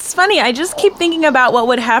 it's funny. I just keep thinking about what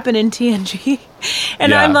would happen in TNG.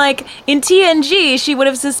 And Yeah. I'm like, in TNG, she would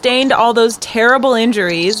have sustained all those terrible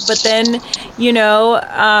injuries, but then,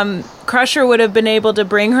 Crusher would have been able to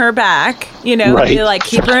bring her back, Right. be like,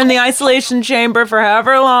 keep her in the isolation chamber for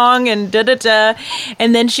however long, and da-da-da.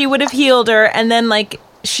 And then she would have healed her, and then, like,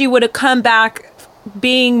 she would have come back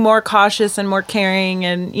being more cautious and more caring,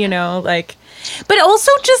 and, But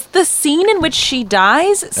also just the scene in which she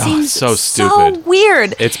dies seems so stupid.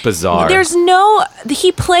 weird. It's bizarre.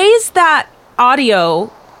 He plays that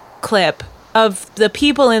audio clip of the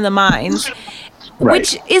people in the mines, Right.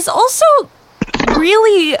 which is also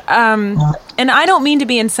really, and I don't mean to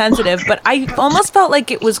be insensitive, but I almost felt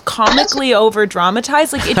like it was comically over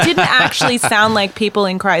dramatized. Like, it didn't actually sound like people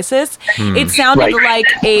in crisis. It sounded like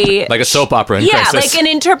a soap opera in crisis. like an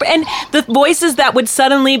and the voices that would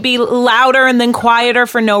suddenly be louder and then quieter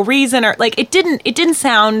for no reason, or like it didn't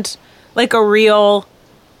sound like a real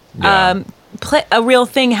a real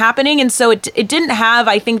thing happening, and so it didn't have,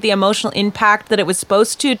 I think, the emotional impact that it was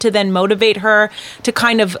supposed to then motivate her to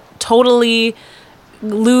kind of totally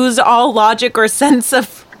lose all logic or sense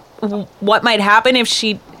of what might happen if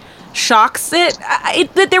she shocks it.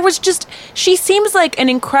 There was just, she seems like an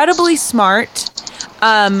incredibly smart,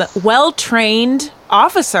 well-trained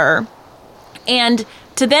officer, and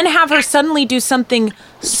to then have her suddenly do something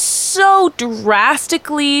so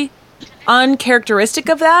drastically uncharacteristic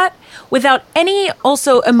of that, without any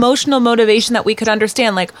also emotional motivation that we could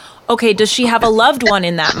understand. Like, okay, does she have a loved one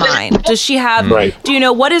in that mind? Does she have, do you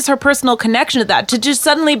know, what is her personal connection to that? To just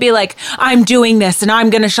suddenly be like, I'm doing this and I'm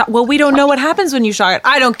going to shock. Well, we don't know what happens when you shock it.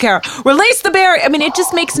 I don't care. Release the barrier. I mean, it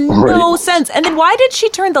just makes no sense. And then why did she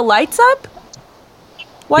turn the lights up?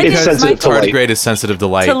 Why did tardigrade is sensitive to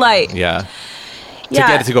light. To light. Yeah. To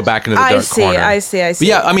get it to go back into the dark corner. I see. But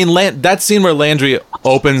yeah, I mean, that scene where Landry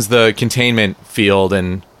opens the containment field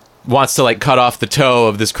and wants to, like, cut off the toe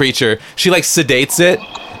of this creature, she, like, sedates it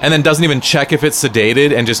and then doesn't even check if it's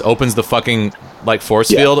sedated and just opens the fucking, like, force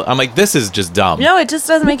field. I'm like, this is just dumb. No, it just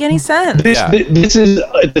doesn't make any sense. This is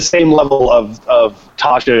at the same level of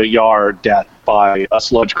Tasha Yar death by a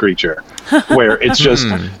sludge creature, where it's just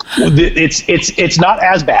it's not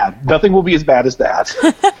as bad. Nothing will be as bad as that.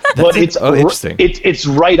 But it's interesting. It's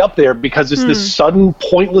right up there because it's this sudden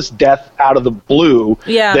pointless death out of the blue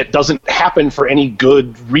that doesn't happen for any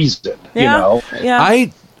good reason. You know? Yeah.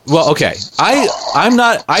 I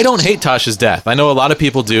don't hate Tasha's death. I know a lot of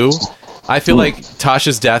people do. I feel like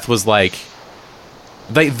Tasha's death was like,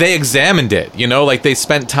 they examined it, you know, like they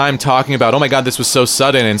spent time talking about, oh my God, this was so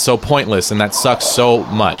sudden and so pointless and that sucks so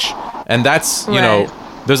much. And that's, you know,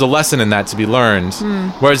 there's a lesson in that to be learned.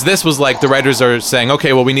 Whereas this was like, the writers are saying,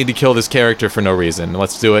 okay, well, we need to kill this character for no reason.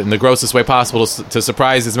 Let's do it in the grossest way possible to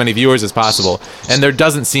surprise as many viewers as possible. And there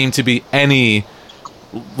doesn't seem to be any,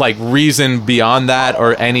 like, reason beyond that,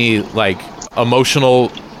 or any, like,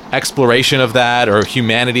 emotional exploration of that or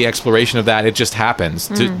humanity exploration of that. It just happens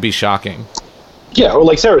to be shocking. Yeah, or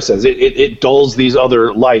like Sarah says, it dulls these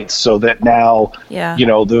other lights so that now, you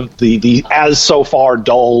know, the as so far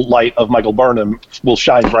dull light of Michael Burnham will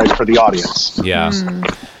shine bright for the audience. Yeah.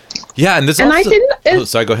 Yeah, and this and also... I didn't...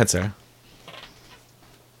 sorry, go ahead, Sarah.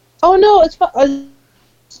 Oh, no, it's fine.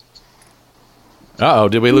 Uh-oh,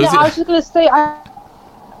 did we lose you? I was just going to say...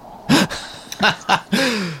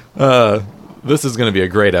 This is going to be a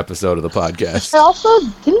great episode of the podcast. I also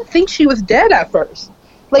didn't think she was dead at first.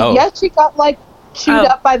 Like, yes, she got, like, chewed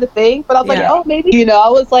up by the thing, but I was like, oh, maybe, you know, I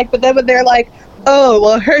was like, but then when they're like, oh,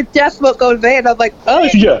 well, her death won't go in vain, I was like, oh,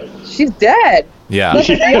 she's dead. Yeah.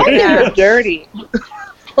 They're dirty.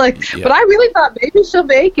 Like, but I really thought maybe she'll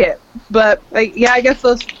make it. But, like, I guess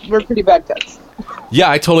those were pretty bad cuts.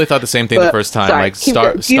 Yeah, I totally thought the same thing the first time. Sorry, like,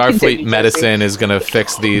 Starfleet medicine is going to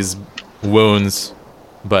fix these wounds,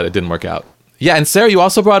 but it didn't work out. Yeah, and Sarah, you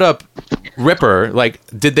also brought up Ripper. Like,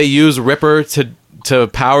 did they use Ripper to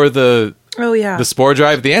power the spore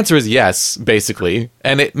drive? The answer is yes, basically.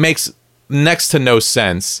 And it makes next to no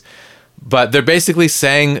sense. But they're basically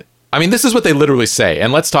saying, I mean, this is what they literally say.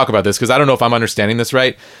 And let's talk about this, because I don't know if I'm understanding this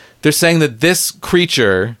right. They're saying that this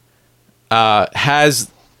creature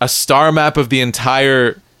has a star map of the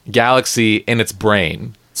entire galaxy in its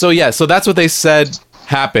brain. So so that's what they said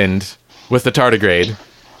happened with the tardigrade.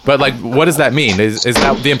 But, like, what does that mean? Is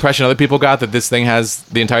that the impression other people got, that this thing has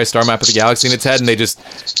the entire star map of the galaxy in its head and they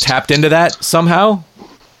just tapped into that somehow?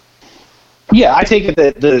 Yeah, I take it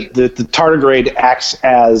that the tardigrade acts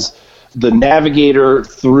as the navigator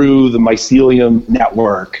through the mycelium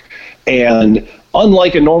network. And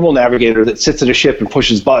unlike a normal navigator that sits at a ship and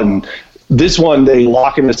pushes button, this one they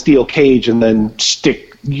lock in a steel cage and then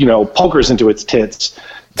stick, you know, pokers into its tits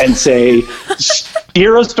and say,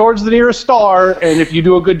 steer us towards the nearest star, and if you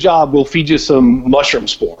do a good job, we'll feed you some mushroom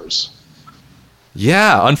spores.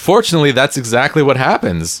 Yeah, unfortunately, that's exactly what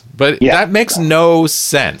happens. But that makes no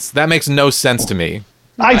sense. That makes no sense to me.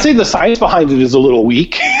 I'd say the science behind it is a little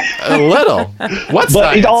weak. A little. What's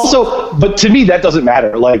but science? But to me, that doesn't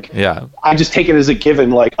matter. Like, I just take it as a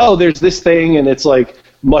given. Like, oh, there's this thing, and it's like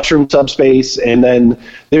mushroom subspace, and then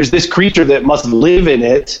there's this creature that must live in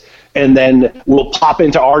it, and then will pop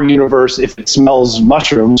into our universe if it smells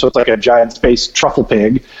mushrooms. So it's like a giant space truffle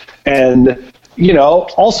pig. And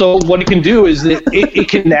Also what it can do is that it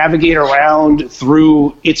can navigate around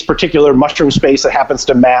through its particular mushroom space that happens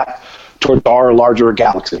to map towards our larger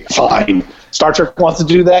galaxy. Fine. Star Trek wants to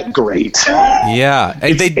do that. Great. Yeah,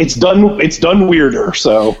 it's done weirder.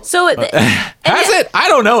 So has it? I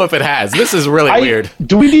don't know if it has. This is really weird.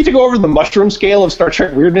 Do we need to go over the mushroom scale of Star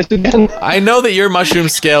Trek weirdness again? I know that your mushroom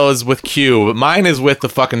scale is with Q, but mine is with the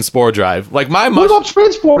fucking spore drive. Like what about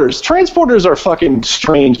transporters? Transporters are fucking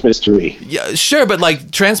strange mystery. Yeah, sure, but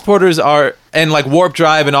like transporters are, and like warp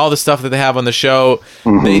drive and all the stuff that they have on the show,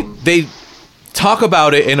 they talk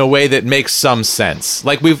about it in a way that makes some sense.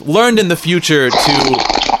 Like we've learned in the future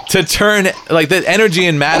to turn, like the energy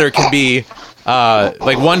and matter can be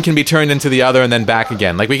like one can be turned into the other and then back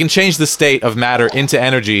again. Like we can change the state of matter into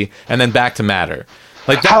energy and then back to matter.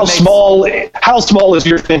 Like how small is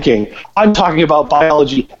your thinking? I'm talking about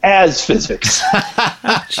biology as physics.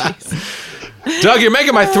 Doug, you're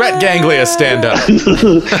making my threat ganglia stand up.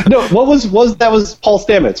 No, what was that was Paul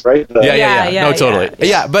Stamets, right? Yeah. No, totally.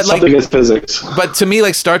 Yeah, but something is physics. But to me,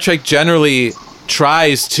 like Star Trek generally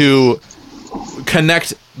tries to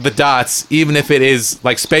connect the dots, even if it is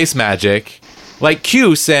like space magic. Like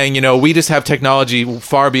Q saying, we just have technology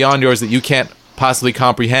far beyond yours that you can't possibly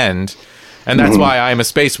comprehend, and that's why I'm a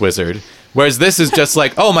space wizard. Whereas this is just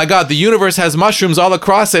like, oh my god, the universe has mushrooms all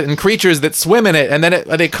across it and creatures that swim in it, and then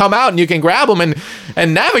they come out and you can grab them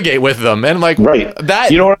and navigate with them, and like that.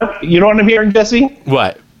 You know what I'm hearing, Jesse?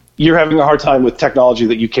 What? You're having a hard time with technology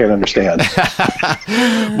that you can't understand.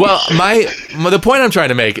 Well, the point I'm trying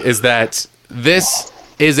to make is that this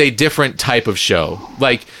is a different type of show.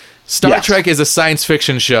 Like Star Trek is a science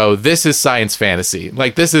fiction show. This is science fantasy.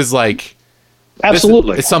 Like this is like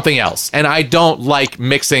absolutely it's something else, and I don't like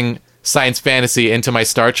mixing science fantasy into my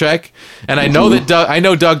Star Trek, and I know that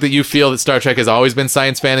Doug, that you feel that Star Trek has always been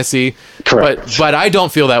science fantasy. Correct. But I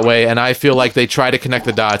don't feel that way, and I feel like they try to connect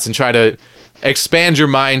the dots and try to expand your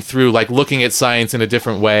mind through like looking at science in a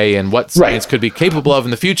different way and what science could be capable of in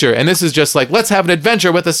the future. And this is just like, let's have an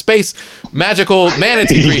adventure with a space magical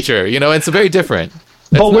manatee creature. It's very different.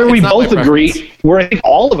 But where we both agree, where I think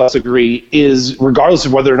all of us agree, is regardless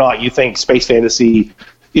of whether or not you think space fantasy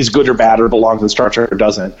is good or bad or belongs in Star Trek or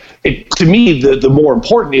doesn't. To me, the more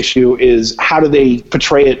important issue is how do they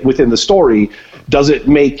portray it within the story? Does it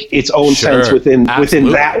make its own sense within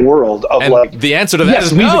that world of the answer to that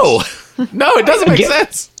is no. No, it doesn't make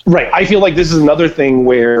sense. Right. I feel like this is another thing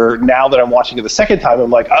where now that I'm watching it the second time,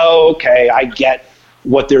 I'm like, oh, okay, I get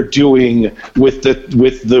what they're doing with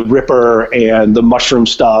the Ripper and the mushroom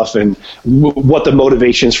stuff and what the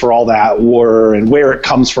motivations for all that were and where it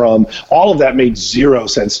comes from. All of that made zero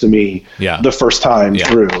sense to me the first time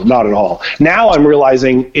through. Not at all. Now I'm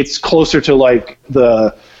realizing it's closer to like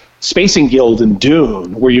the Spacing Guild in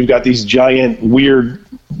Dune, where you've got these giant weird,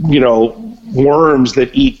 worms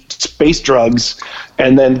that eat space drugs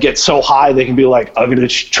and then get so high they can be like, I'm going to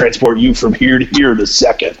transport you from here to here in a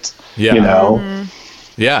second. Yeah.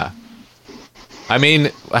 Yeah. I mean,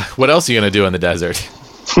 what else are you going to do in the desert?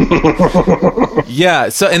 Yeah.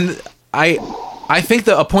 So, and I think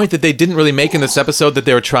that a point that they didn't really make in this episode that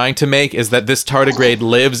they were trying to make is that this tardigrade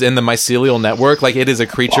lives in the mycelial network. Like it is a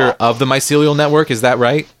creature of the mycelial network. Is that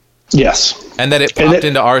right? Yes. And that it popped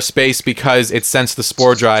into our space because it sensed the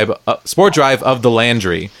spore drive of the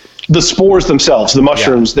Landry. The spores themselves, the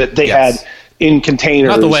mushrooms that they had in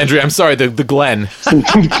containers. Not the Landry. I'm sorry, the Glen.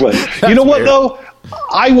 You know what, though?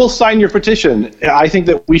 I will sign your petition. I think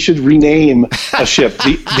that we should rename a ship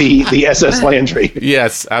the SS Landry.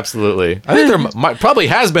 Yes, absolutely. I think there probably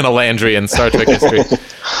has been a Landry in Star Trek history.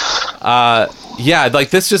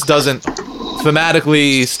 Like this just doesn't,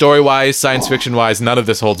 thematically, story-wise, science fiction-wise, none of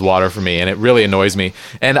this holds water for me, and it really annoys me.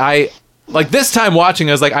 And this time watching,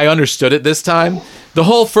 I was like, I understood it this time. The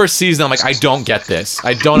whole first season, I'm like, I don't get this.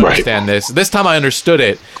 I don't understand this. This time I understood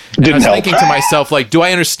it. And I was thinking to myself, like, do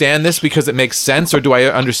I understand this because it makes sense, or do I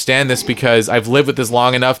understand this because I've lived with this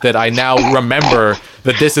long enough that I now remember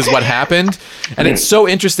that this is what happened? And it's so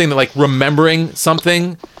interesting that, like, remembering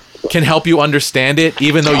something can help you understand it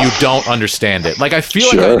even though you don't understand it. Like, I feel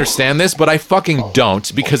like I understand this, but I fucking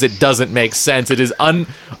don't because it doesn't make sense. It is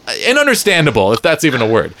ununderstandable, if that's even a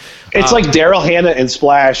word. It's like Daryl Hannah and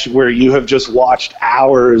Splash, where you have just watched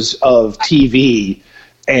hours of TV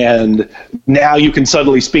and now you can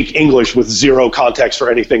suddenly speak English with zero context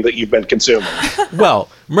for anything that you've been consuming. Well,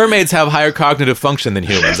 mermaids have higher cognitive function than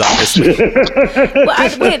humans, obviously.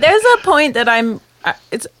 Wait, there's a point that I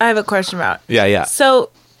have a question about. Yeah.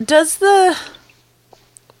 So, does the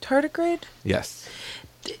tardigrade? Yes.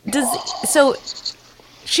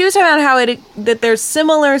 she was talking about how that there's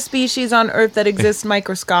similar species on Earth that exist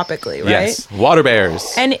microscopically, right? Yes, water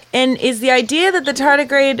bears. And is the idea that the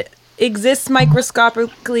tardigrade exists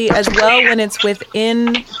microscopically as well when it's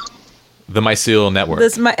within the mycelial network,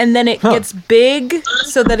 and then it gets big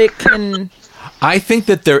so that it can... I think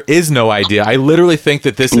that there is no idea. I literally think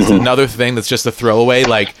that this is another thing that's just a throwaway.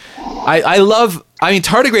 Like, I mean,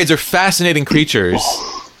 tardigrades are fascinating creatures,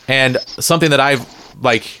 and something that I've,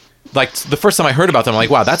 like the first time I heard about them, I'm like,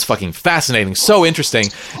 wow, that's fucking fascinating, so interesting.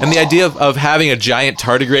 And the idea of having a giant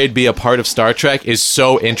tardigrade be a part of Star Trek is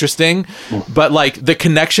so interesting. But, like, the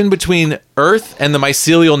connection between Earth and the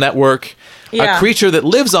mycelial network, a creature that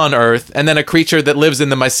lives on Earth, and then a creature that lives in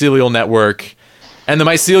the mycelial network, and the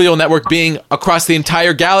mycelial network being across the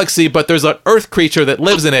entire galaxy, but there's an Earth creature that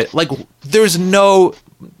lives in it. Like, there's no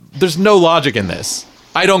logic in this.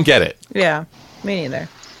 I don't get it. Yeah, me neither.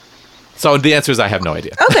 So the answer is I have no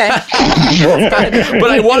idea. Okay.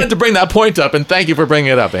 But I wanted to bring that point up, and thank you for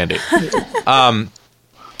bringing it up, Andy.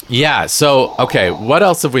 Yeah, so, okay, what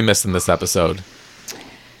else have we missed in this episode?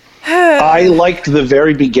 I liked the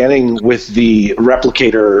very beginning with the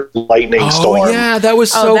replicator lightning storm. Oh, yeah, that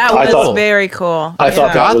was so cool. That was very cool. I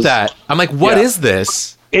thought that. I'm like, what is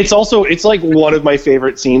this? It's like one of my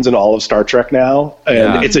favorite scenes in all of Star Trek now.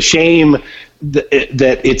 And it's a shame that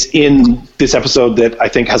it's in this episode that I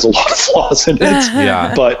think has a lot of flaws in it.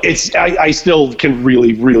 Yeah. But I still can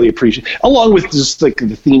really, really appreciate, along with just like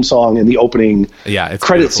the theme song and the opening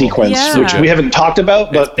credit sequence, which we haven't talked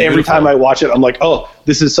about, but every time I watch it, I'm like, oh,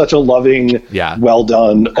 this is such a loving, well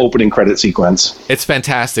done opening credit sequence. It's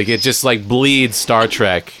fantastic. It just like bleeds Star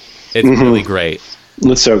Trek. It's really great.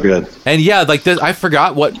 It's so good. And yeah, like I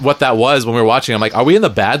forgot what that was when we were watching. I'm like, are we in the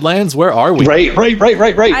Badlands? Where are we? Right.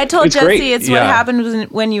 I told Jesse it's what happens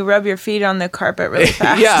when you rub your feet on the carpet really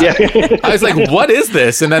fast. I was like, what is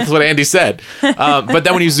this? And that's what Andy said. But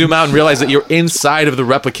then when you zoom out and realize that you're inside of the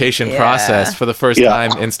replication process for the first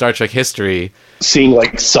time in Star Trek history, seeing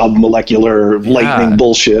like submolecular lightning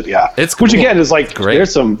bullshit, it's cool. Which again is like great.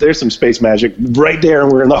 There's some space magic right there,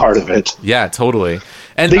 and we're in the heart of it. Yeah, totally.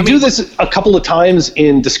 And they do this a couple of times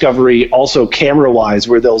in Discovery, also camera-wise,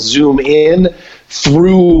 where they'll zoom in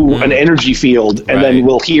through an energy field, and then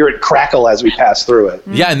we'll hear it crackle as we pass through it.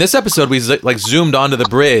 Yeah, in this episode, we like zoomed onto the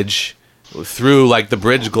bridge through like the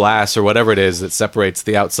bridge glass or whatever it is that separates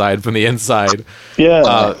the outside from the inside.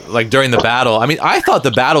 Yeah, like during the battle. I mean, I thought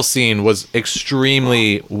the battle scene was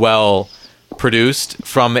extremely well produced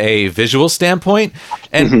from a visual standpoint,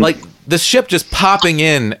 and like the ship just popping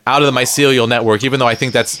in out of the mycelial network, even though I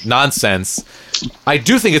think that's nonsense, I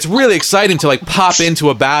do think it's really exciting to like pop into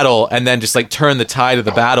a battle and then just like turn the tide of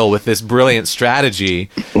the battle with this brilliant strategy,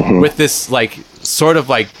 with this like sort of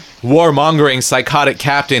like warmongering psychotic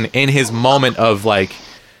captain in his moment of like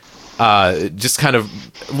just kind of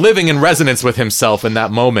living in resonance with himself in that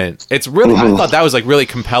moment. It's really, I thought that was like really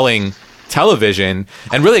compelling television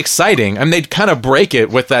and really exciting. I mean, they'd kind of break it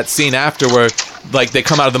with that scene after where like they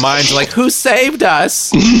come out of the mines and like, who saved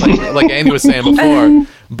us? like Andy was saying before.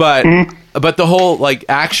 But the whole like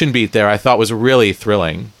action beat there I thought was really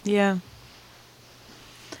thrilling. Yeah.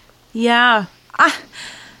 I'm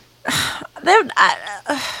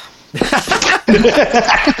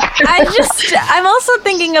also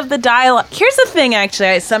thinking of the dialogue. Here's the thing actually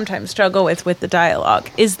I sometimes struggle with the dialogue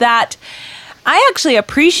is that I actually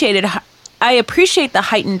appreciate the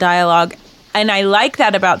heightened dialogue, and I like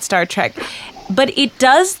that about Star Trek, but it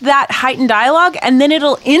does that heightened dialogue and then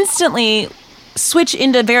it'll instantly switch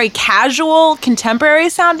into very casual, contemporary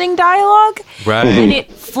sounding dialogue. Right. And it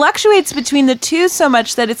fluctuates between the two so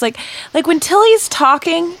much that it's like when Tilly's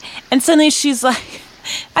talking and suddenly she's like,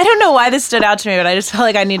 I don't know why this stood out to me, but I just felt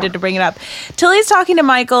like I needed to bring it up. Tilly's talking to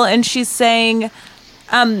Michael and she's saying,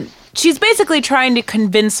 she's basically trying to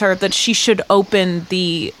convince her that she should open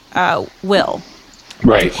the will.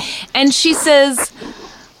 Right. And she says,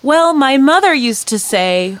 well, my mother used to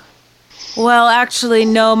say, well, actually,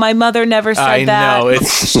 no, my mother never said that. I know,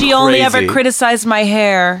 it's she only ever criticized my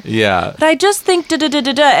hair. Yeah. But I just think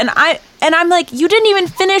da-da-da-da-da. And I'm like, you didn't even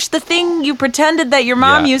finish the thing you pretended that your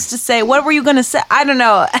mom used to say. What were you going to say? I don't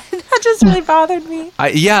know. That just really bothered me.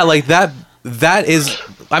 Like that is,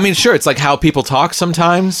 I mean, sure, it's like how people talk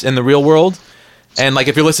sometimes in the real world. And like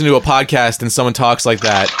if you're listening to a podcast and someone talks like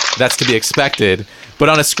that, that's to be expected. But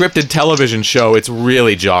on a scripted television show, it's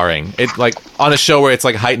really jarring. It like on a show where it's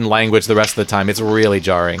like heightened language the rest of the time, it's really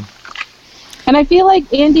jarring. And I feel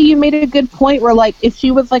like, Andy, you made a good point where like if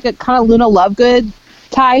she was like a kind of Luna Lovegood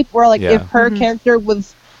type, or like if her character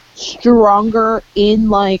was stronger in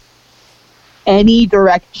like any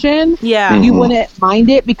direction, Yeah. you wouldn't mind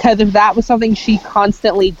it, because if that was something she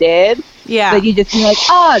constantly did, Yeah. then you just be like,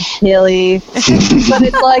 Tilly. But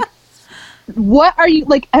it's like, what are you,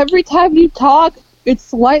 like, every time you talk, it's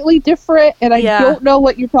slightly different, and I don't know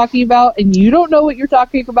what you're talking about, and you don't know what you're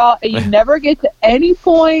talking about, and you never get to any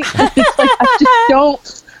point. It's like, I just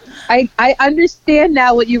don't. I understand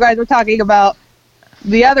now what you guys were talking about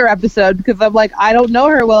the other episode, because I'm like, I don't know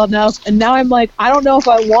her well enough, and now I'm like, I don't know if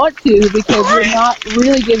I want to, because you're not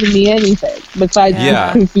really giving me anything besides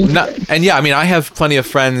confusion. I mean, I have plenty of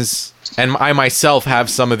friends, and I myself have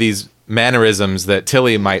some of these mannerisms that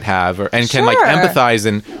Tilly might have, and can like empathize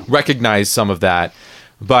and recognize some of that,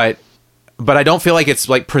 but I don't feel like it's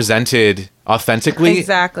like presented authentically.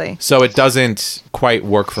 Exactly. So it doesn't quite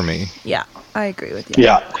work for me. Yeah, I agree with you.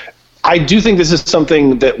 Yeah, I do think this is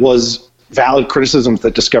something that was valid criticisms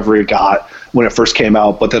that Discovery got when it first came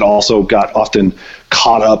out, but that also got often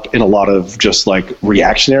caught up in a lot of just like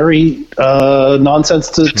reactionary nonsense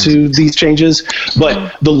to these changes.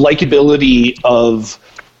 But the likability of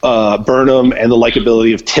Burnham and the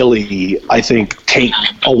likability of Tilly, I think, take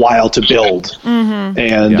a while to build.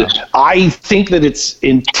 And I think that it's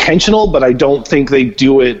intentional, but I don't think they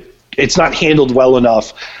do it. It's not handled well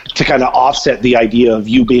enough to kind of offset the idea of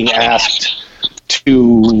you being asked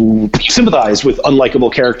to sympathize with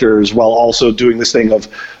unlikable characters while also doing this thing of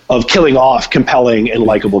killing off compelling and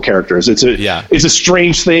likable characters. It's a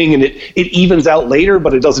strange thing, and it evens out later,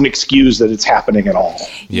 but it doesn't excuse that it's happening at all.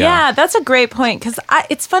 Yeah, that's a great point, because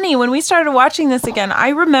it's funny, when we started watching this again, I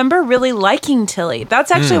remember really liking Tilly.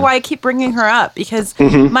 That's actually why I keep bringing her up, because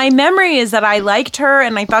my memory is that I liked her,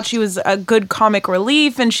 and I thought she was a good comic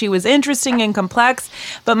relief, and she was interesting and complex,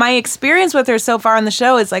 but my experience with her so far in the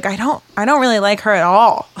show is like, I don't really like her at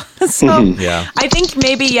all. So I think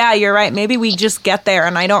maybe, you're right. Maybe we just get there,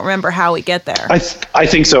 and I don't remember how we get there. I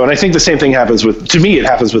think so, and I think the same thing happens to me, it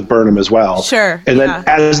happens with Burnham as well. Sure. And then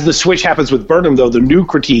as the switch happens with Burnham, though, the new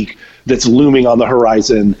critique that's looming on the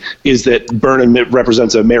horizon is that Burnham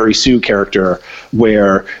represents a Mary Sue character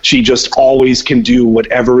where she just always can do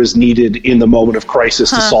whatever is needed in the moment of crisis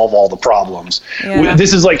to solve all the problems. Yeah.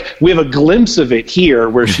 This is like, we have a glimpse of it here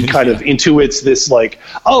where she kind of intuits this like,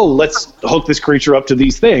 oh, let's hook this creature up to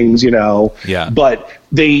these things, But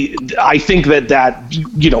I think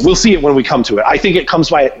that we'll see it when we come to it. I think it comes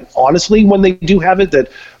by it, honestly, when they do have it,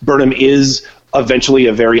 that Burnham is eventually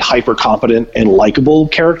a very hyper competent and likable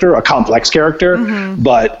character, a complex character,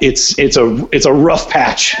 but it's a rough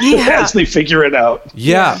patch as they figure it out.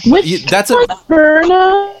 That's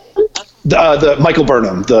Burnham, the Michael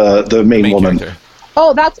Burnham, the main woman character.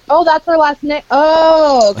 that's her last name.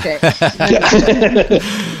 Oh, okay.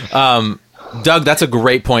 Doug, that's a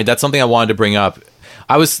great point. That's something I wanted to bring up.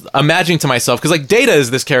 I was imagining to myself, because like Data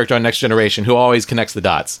is this character on Next Generation who always connects the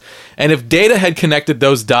dots, and if Data had connected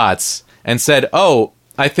those dots and said, oh,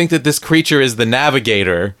 I think that this creature is the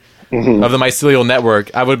navigator of the mycelial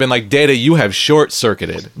network, I would have been like, Data, you have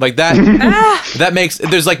short-circuited. Like that, that makes,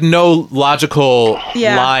 there's like no logical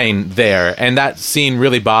line there. And that scene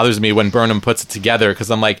really bothers me when Burnham puts it together,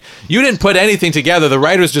 because I'm like, you didn't put anything together. The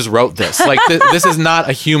writers just wrote this. Like, this is not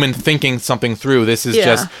a human thinking something through. This is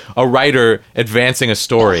just a writer advancing a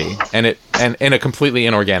story, and in a completely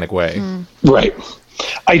inorganic way. Right.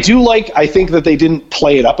 I think that they didn't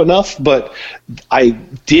play it up enough, but I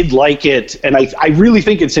did like it, and I really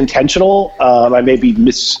think it's intentional. I may be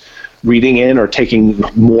misreading in or taking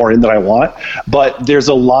more in than I want, but there's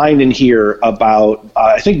a line in here about,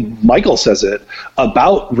 I think Michael says it,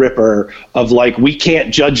 about Ripper, of like, we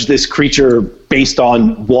can't judge this creature based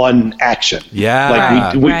on one action. Yeah.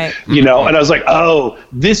 Like and I was like, oh,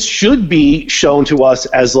 this should be shown to us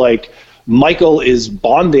as like, Michael is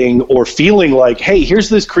bonding or feeling like, hey, here's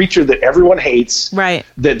this creature that everyone hates, that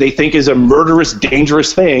they think is a murderous,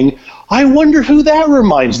 dangerous thing. I wonder who that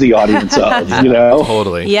reminds the audience of,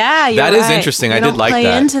 Totally. Yeah, you're that right. is interesting. They I did like that. They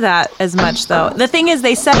don't play into that as much, though. The thing is,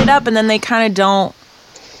 they set it up and then they kind of don't.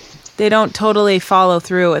 They don't totally follow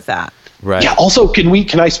through with that. Right. Yeah. Also,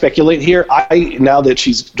 can I speculate here? Now that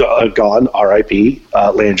she's gone, R.I.P.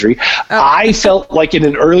 Landry, I felt like in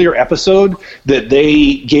an earlier episode that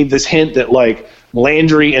they gave this hint that like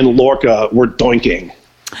Landry and Lorca were doinking.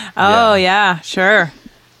 Oh yeah, sure.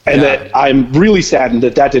 And that I'm really saddened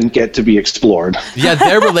that didn't get to be explored. Yeah,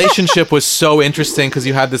 their relationship was so interesting, because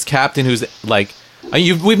you have this captain who's like,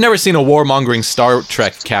 we've never seen a warmongering Star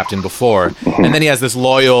Trek captain before, and then he has this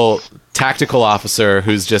loyal tactical officer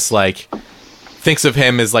who's just like thinks of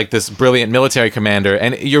him as like this brilliant military commander.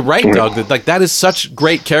 And you're right, Doug, that is such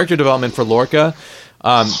great character development for Lorca.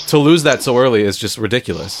 To lose that so early is just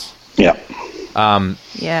ridiculous. Yeah.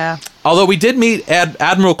 Yeah. Although we did meet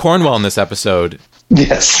Admiral Cornwell in this episode.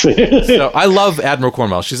 Yes. So I love Admiral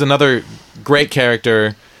Cornwell. She's another great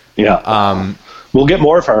character. Yeah. We'll get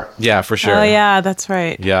more of her. Yeah, for sure. Oh, yeah, that's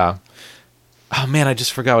right. Yeah. Oh, man, I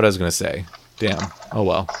just forgot what I was going to say. Damn. Oh,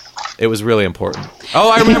 well. It was really important.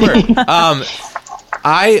 Oh, I remember.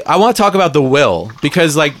 I want to talk about the will,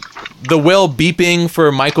 because, like, the will beeping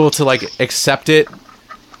for Michael to, like, accept it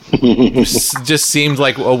just seemed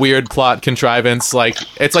like a weird plot contrivance. Like,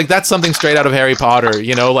 it's like that's something straight out of Harry Potter,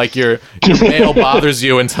 you know, like your mail bothers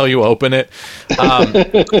you until you open it.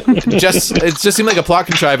 It just seemed like a plot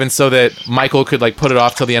contrivance so that Michael could like put it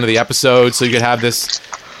off till the end of the episode, so you could have this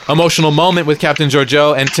emotional moment with Captain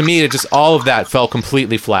Georgiou. And to me, it just, all of that fell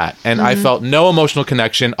completely flat, and I felt no emotional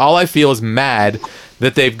connection. All I feel is mad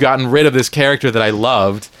that they've gotten rid of this character that I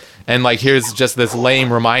loved. And, like, here's just this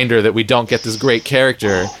lame reminder that we don't get this great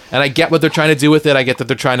character. And I get what they're trying to do with it. I get that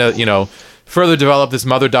they're trying to, you know, further develop this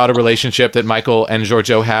mother-daughter relationship that Michael and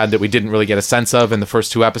Georgiou had that we didn't really get a sense of in the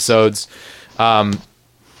first 2 episodes. And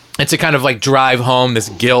to kind of, like, drive home this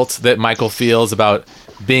guilt that Michael feels about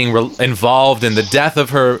being involved in the death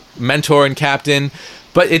of her mentor and captain.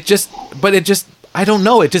 But it just, I don't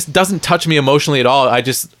know. It just doesn't touch me emotionally at all. I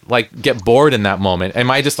just like get bored in that moment.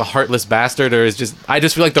 Am I just a heartless bastard, or I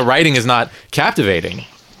just feel like the writing is not captivating?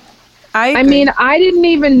 I mean, I didn't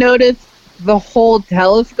even notice the whole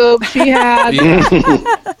telescope she had.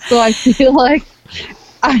 So I feel like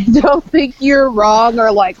I don't think you're wrong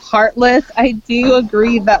or like heartless. I do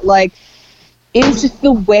agree that like it's just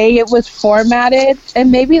the way it was formatted,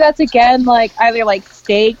 and maybe that's again like either like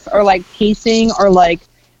stakes or like pacing or like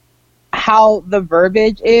how the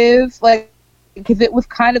verbiage is, like, because it was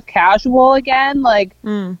kind of casual again, like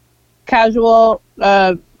casual.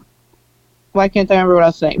 Why can't I remember what I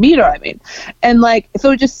was saying? But you know what I mean. And like,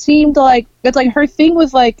 so it just seemed like it's like her thing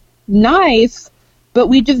was like nice, but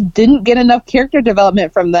we just didn't get enough character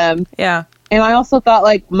development from them. Yeah. And I also thought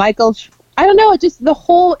like Michael, I don't know, it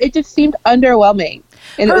just seemed underwhelming.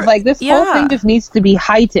 And it was like, this whole thing just needs to be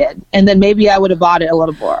heightened, and then maybe I would have bought it a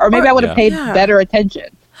little more, or maybe I would have paid better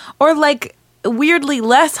attention. Or like weirdly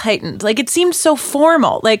less heightened. Like it seemed so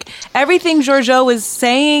formal. Like everything Georgiou was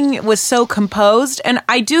saying was so composed, and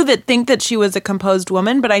I do think that she was a composed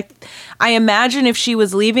woman, but I imagine if she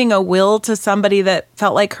was leaving a will to somebody that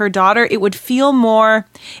felt like her daughter, it would feel more,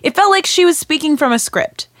 it felt like she was speaking from a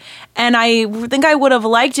script. And I think I would have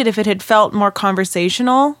liked it if it had felt more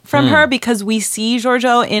conversational from her, because we see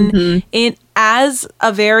Georgiou in as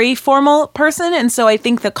a very formal person. And so I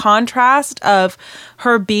think the contrast of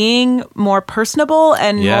her being more personable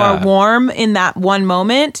and more warm in that one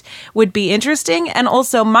moment would be interesting. And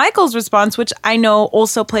also Michael's response, which I know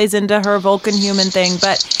also plays into her Vulcan human thing,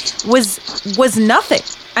 but was nothing.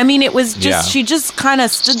 I mean, it was just, she just kind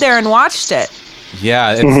of stood there and watched it.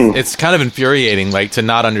 Yeah, it's kind of infuriating, like, to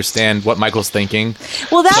not understand what Michael's thinking.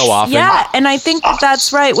 Well, that's so often. Yeah, and I think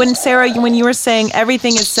that's right. When Sarah, when you were saying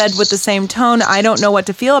everything is said with the same tone, I don't know what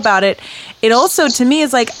to feel about it. It also, to me,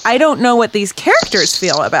 is like I don't know what these characters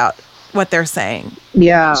feel about what they're saying.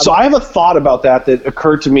 Yeah. So I have a thought about that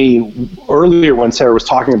occurred to me earlier when Sarah was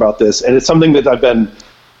talking about this, and it's something that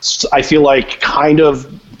I feel like kind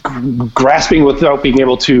of grasping without being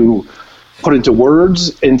able to put into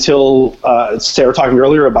words until Sarah talking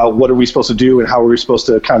earlier about what are we supposed to do and how are we supposed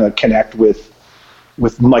to kind of connect with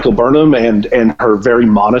Michael Burnham and her very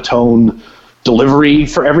monotone delivery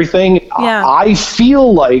for everything. Yeah. I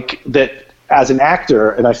feel like that as an actor,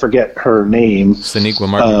 and I forget her name, Sonequa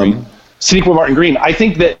Martin Green. Sonequa Martin Green. I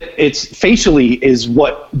think that it's facially is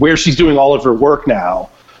where she's doing all of her work now.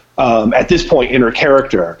 At this point in her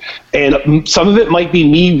character, and some of it might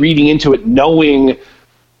be me reading into it, knowing.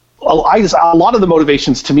 A lot of the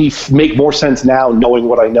motivations to me make more sense now, knowing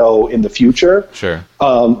what I know in the future. Sure.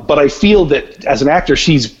 But I feel that as an actor,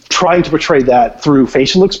 she's trying to portray that through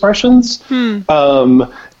facial expressions.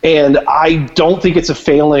 And I don't think it's a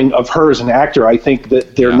failing of her as an actor. I think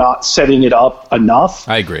that they're not setting it up enough.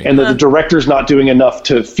 I agree. And that the director's not doing enough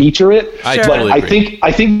to feature it. I totally agree.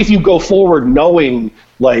 I think if you go forward knowing,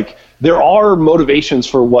 like, there are motivations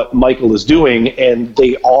for what Michael is doing, and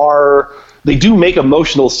they do make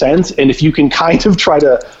emotional sense, and if you can kind of try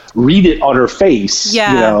to read it on her face,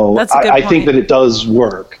 that's a good I think that it does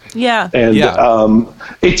work. Yeah. And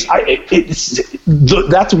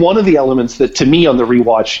that's one of the elements that to me on the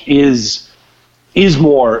rewatch is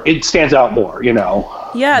more, it stands out more, you know.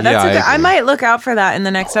 Yeah, I might look out for that in the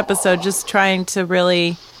next episode, just trying to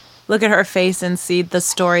really look at her face and see the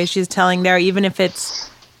story she's telling there, even if it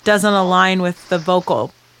doesn't align with the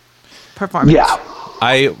vocal performance. Yeah.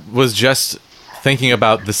 I was just thinking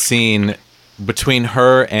about the scene between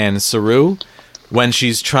her and Saru, when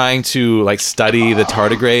she's trying to like study the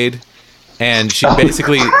tardigrade, and she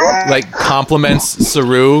basically like compliments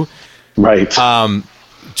Saru, Right.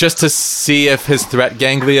 just to see if his threat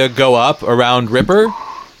ganglia go up around Ripper.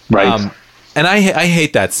 Right. And I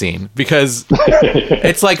hate that scene because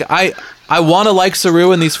it's like I want to like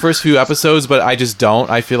Saru in these first few episodes, but I just don't.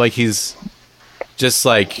 I feel like he's just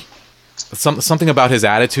like something about his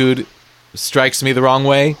attitude strikes me the wrong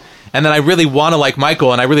way. And then I really want to like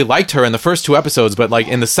Michael, and I really liked her in the first 2 episodes, but like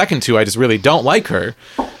in the second 2, I just really don't like her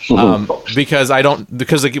because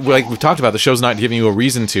like we've talked about, the show's not giving you a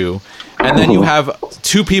reason to. And then you have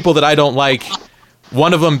 2 people that I don't like.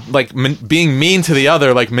 One of them like being mean to the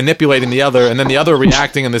other, like manipulating the other, and then the other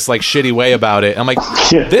reacting in this like shitty way about it. I'm like,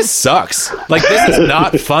 this sucks. Like, this is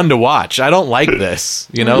not fun to watch. I don't like this.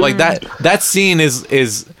 You know, like that scene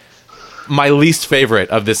is my least favorite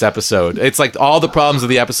of this episode. It's like all the problems of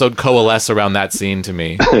the episode coalesce around that scene to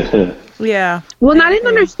me. Yeah. Well, I didn't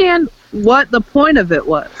understand what the point of it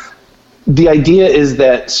was. The idea is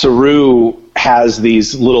that Saru has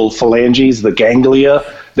these little phalanges, the ganglia,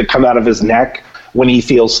 that come out of his neck when he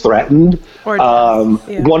feels threatened.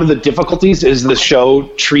 One of the difficulties is the show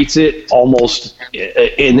treats it almost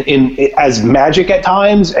in as magic at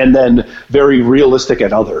times, and then very realistic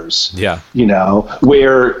at others. Yeah. You know,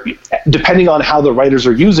 where depending on how the writers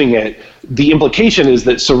are using it, the implication is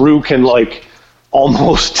that Saru can like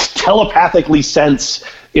almost telepathically sense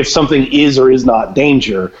if something is or is not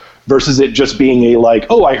danger, versus it just being a like,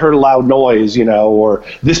 oh, I heard a loud noise, you know, or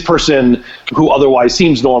this person who otherwise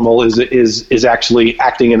seems normal is actually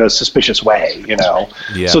acting in a suspicious way, you know.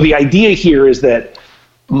 Yeah. So the idea here is that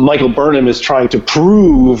Michael Burnham is trying to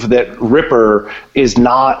prove that Ripper is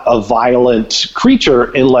not a violent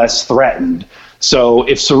creature unless threatened. So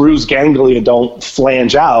if Saru's ganglia don't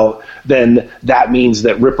flange out, then that means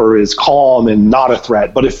that Ripper is calm and not a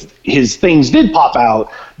threat. But if his things did pop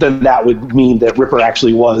out, then that would mean that Ripper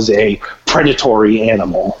actually was a predatory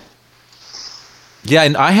animal. Yeah,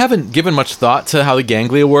 and I haven't given much thought to how the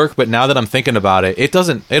ganglia work, but now that I'm thinking about it, it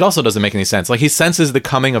also doesn't make any sense. Like, he senses the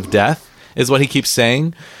coming of death, is what he keeps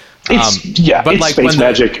saying. It's but it's like space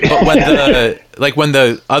magic. But when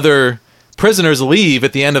the other prisoners leave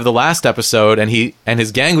at the end of the last episode and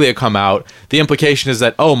his ganglia come out, the implication is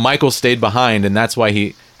that, oh, Michael stayed behind and that's why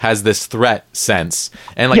he has this threat sense.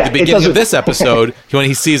 And like the beginning of this episode, when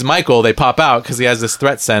he sees Michael, they pop out because he has this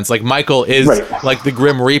threat sense. Like, Michael is like the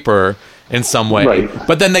Grim Reaper in some way. Right.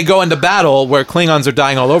 But then they go into battle where Klingons are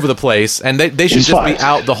dying all over the place, and they should just be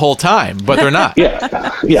out the whole time, but they're not.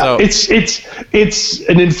 Yeah. So, it's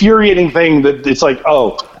an infuriating thing that it's like,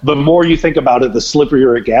 oh, the more you think about it, the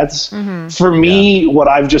slipperier it gets. Mm-hmm. For me, what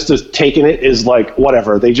I've just taken it is like,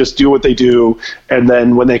 whatever, they just do what they do, and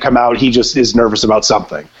then when they come out, he just is nervous about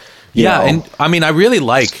something. Yeah, know? And I mean, I really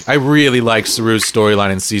like Saru's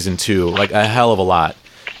storyline in season 2, like a hell of a lot.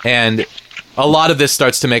 And a lot of this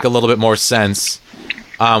starts to make a little bit more sense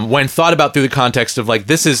when thought about through the context of like,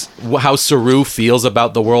 this is how Saru feels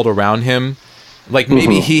about the world around him. Like,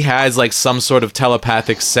 maybe he has like some sort of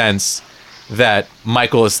telepathic sense that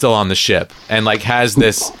Michael is still on the ship, and like has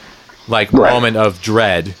this like moment of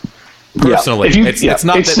dread personally. It's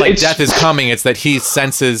not that like death is coming, it's that he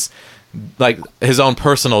senses like his own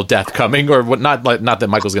personal death coming, or what, not that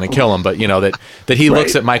Michael's going to kill him, but you know, that he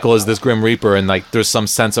looks at Michael as this Grim Reaper, and like there's some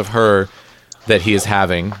sense of her that he is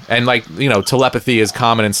having. And like, you know, telepathy is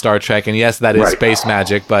common in Star Trek, and yes, that is space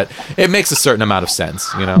magic, but it makes a certain amount of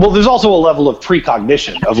sense, you know. Well, there's also a level of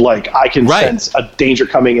precognition of like, I can sense a danger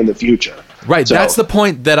coming in the future. Right, so that's the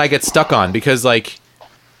point that I get stuck on, because like,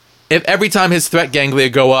 if every time his threat ganglia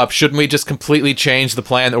go up, shouldn't we just completely change the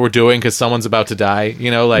plan that we're doing because someone's about to die?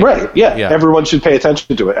 You know, like, yeah. Everyone should pay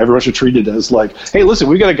attention to it. Everyone should treat it as like, hey, listen,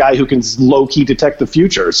 we got a guy who can low key detect the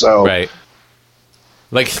future. So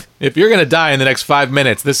like, if you're gonna die in the next 5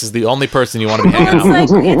 minutes, this is the only person you want to be hanging out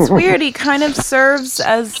with. Like, it's weird. He kind of serves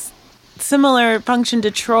as similar function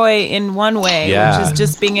to Troy in one way, which is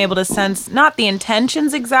just being able to sense not the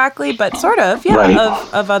intentions exactly, but sort of,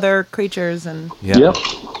 of other creatures and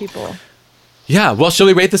people. Yeah. Well, shall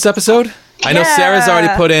we rate this episode? I know Sarah's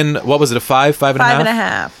already put in, what was it, a 5, 5.5?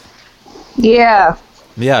 5.5. Yeah.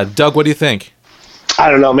 Yeah. Doug, what do you think?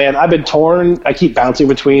 I don't know, man. I've been torn. I keep bouncing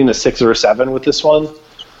between a 6 or a 7 with this one.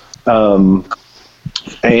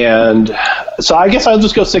 And so I guess I'll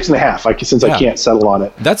just go 6.5, since I can't settle on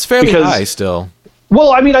it. That's fairly high still.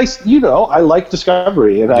 Well, I mean, I like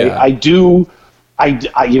Discovery, and I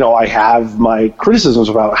have my criticisms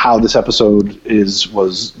about how this episode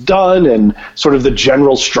was done, and sort of the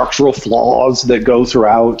general structural flaws that go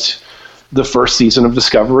throughout the first season of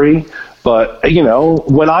Discovery. But, you know,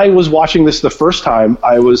 when I was watching this the first time,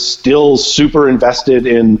 I was still super invested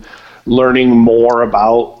in learning more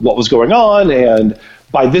about what was going on. And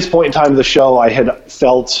by this point in time of the show, I had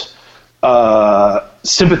felt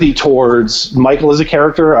sympathy towards Michael as a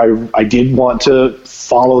character. I did want to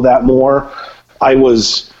follow that more. I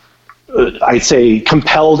was, I'd say,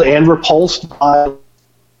 compelled and repulsed by the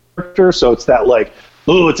character. So it's that, like,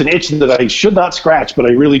 oh, it's an itch that I should not scratch, but I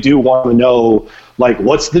really do want to know, like,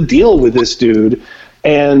 what's the deal with this dude?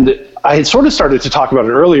 And I had sort of started to talk about it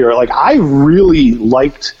earlier. Like, I really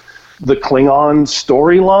liked the Klingon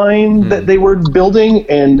storyline that they were building,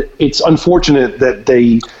 and it's unfortunate that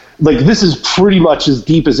they, like, this is pretty much as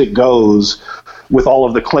deep as it goes with all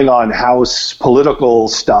of the Klingon house political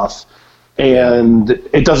stuff. And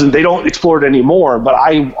they don't explore it anymore, but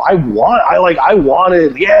I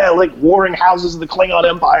wanted, like, warring houses of the Klingon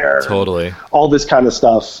Empire. Totally. All this kind of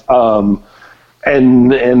stuff. And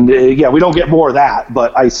we don't get more of that,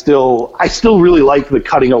 but I still really like the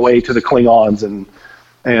cutting away to the Klingons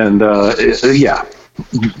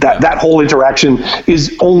that whole interaction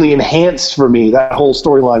is only enhanced for me. That whole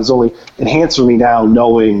storyline is only enhanced for me now,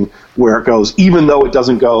 knowing where it goes, even though it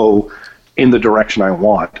doesn't go in the direction I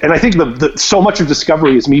want. And I think so much of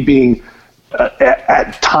Discovery is me being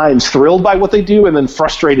at times thrilled by what they do, and then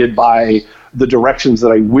frustrated by the directions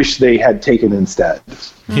that I wish they had taken instead.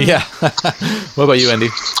 Yeah. What about you, Andy?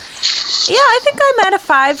 Yeah, I think I'm at a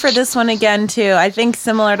 5 for this one again too. I think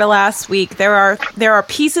similar to last week, there are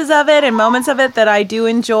pieces of it and moments of it that I do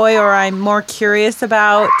enjoy or I'm more curious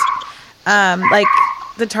about, like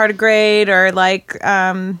the tardigrade or like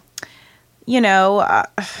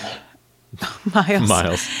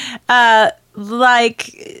Miles. I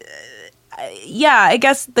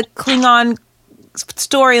guess the Klingon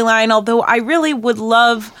storyline, although I really would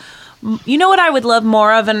love, you know what I would love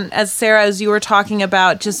more of, and as Sarah, as you were talking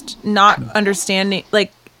about, just not understanding,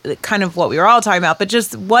 like, kind of what we were all talking about, but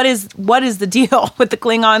just what is the deal with the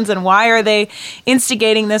Klingons and why are they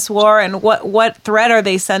instigating this war and what threat are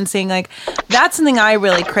they sensing? Like, that's something I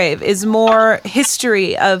really crave, is more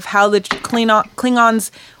history of how the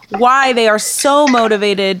Klingons, why they are so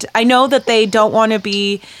motivated. I know that they don't want to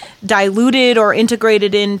be diluted or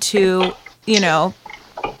integrated into,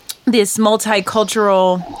 this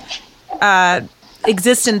multicultural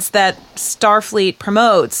existence that Starfleet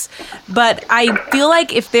promotes. But I feel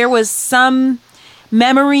like if there was some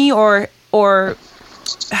memory or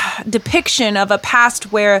depiction of a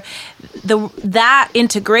past where that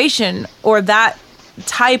integration or that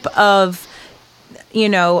type of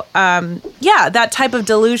that type of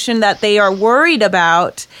dilution that they are worried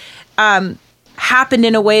about happened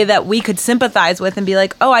in a way that we could sympathize with and be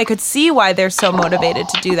like, oh, I could see why they're so motivated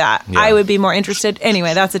to do that. Yeah. I would be more interested.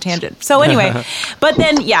 Anyway, that's a tangent. So anyway, but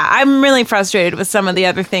then, I'm really frustrated with some of the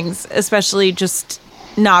other things, especially just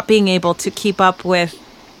not being able to keep up with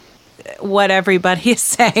what everybody is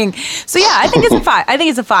saying. So I think it's a 5. I think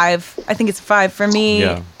it's a 5 for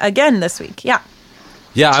me again this week. Yeah.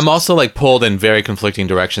 Yeah, I'm also like pulled in very conflicting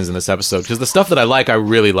directions in this episode because the stuff that I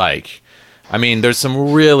really like. I mean, there's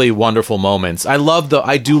some really wonderful moments. I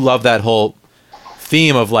do love that whole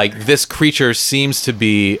theme of like, this creature seems to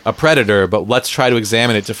be a predator, but let's try to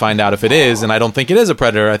examine it to find out if it is. And I don't think it is a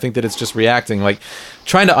predator. I think that it's just reacting. Like,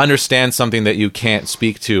 trying to understand something that you can't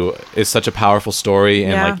speak to is such a powerful story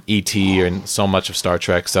in like E.T. and so much of Star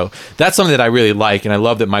Trek. So that's something that I really like. And I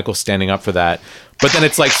love that Michael's standing up for that. But then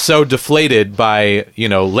it's like so deflated by,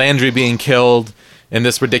 Landry being killed in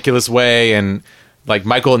this ridiculous way, and like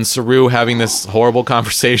Michael and Saru having this horrible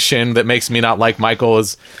conversation that makes me not like Michael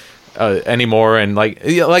as anymore, and like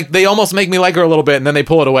they almost make me like her a little bit, and then they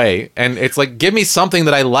pull it away, and it's like, give me something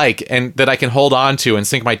that I like and that I can hold on to and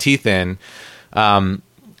sink my teeth in.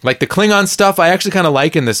 Like the Klingon stuff, I actually kind of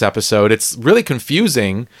like in this episode. It's really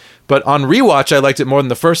confusing, but on rewatch, I liked it more than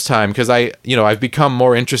the first time because I've become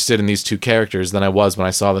more interested in these two characters than I was when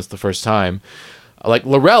I saw this the first time. Like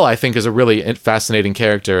L'Rell, I think, is a really fascinating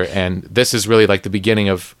character, and this is really like the beginning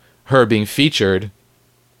of her being featured.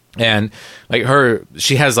 And like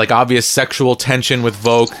she has like obvious sexual tension with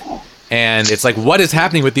Voq, and it's like, what is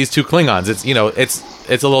happening with these two Klingons? It's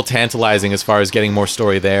it's a little tantalizing as far as getting more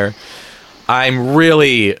story there. I'm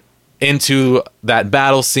really into that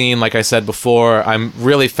battle scene, like I said before. I'm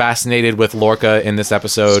really fascinated with Lorca in this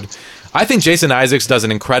episode. I think Jason Isaacs does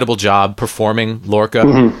an incredible job performing Lorca.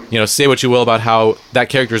 Mm-hmm. Say what you will about how that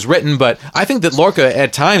character is written, but I think that Lorca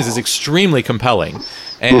at times is extremely compelling.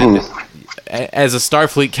 And as a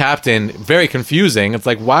Starfleet captain, very confusing. It's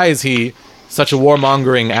like, why is he such a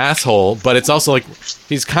warmongering asshole? But it's also like,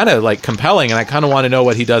 he's kind of like compelling, and I kind of want to know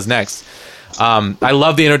what he does next. I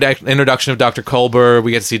love the introduction of Dr. Culber.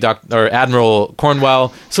 We get to see Admiral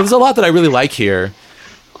Cornwell. So there's a lot that I really like here.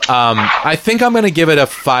 I think I'm going to give it a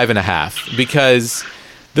 5.5 because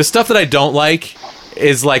the stuff that I don't like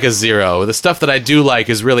is like a 0. The stuff that I do like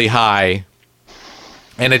is really high.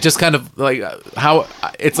 And it just kind of like how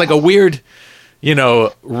it's like a weird,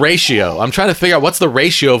 ratio. I'm trying to figure out what's the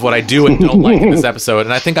ratio of what I do and don't like in this episode.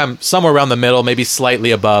 And I think I'm somewhere around the middle, maybe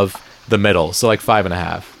slightly above the middle. So like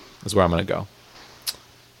 5.5 is where I'm going to go.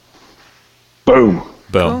 Boom.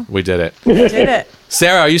 Cool. We did it. We did it.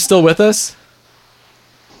 Sarah, are you still with us?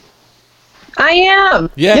 I am.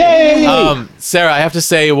 Yay! Sarah, I have to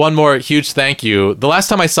say one more huge thank you. The last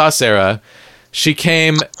time I saw Sarah, she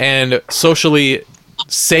came and socially,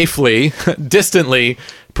 safely, distantly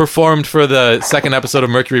performed for the second episode of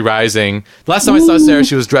Mercury Rising. The last time I saw Sarah,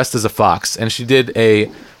 she was dressed as a fox, and she did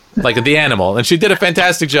the animal, and she did a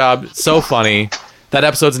fantastic job. So funny. That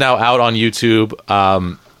episode's now out on YouTube,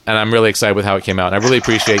 and I'm really excited with how it came out, and I really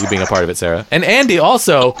appreciate you being a part of it, Sarah. And Andy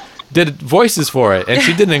also did voices for it, and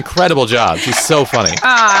she did an incredible job. She's so funny.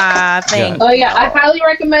 Thanks. Yeah. Oh yeah, I highly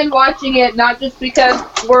recommend watching it, not just because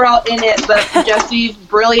we're all in it, but Jesse's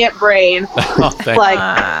brilliant brain. Oh,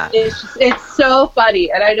 thank you. It's so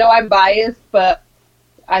funny, and I know I'm biased, but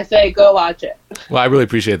I say go watch it. Well, I really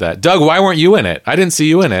appreciate that. Doug, why weren't you in it? I didn't see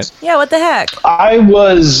you in it. Yeah, what the heck? I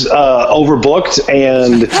was overbooked,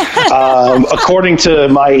 and according to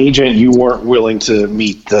my agent, you weren't willing to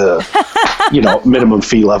meet the minimum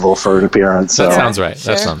fee level for an appearance. So. That sounds right.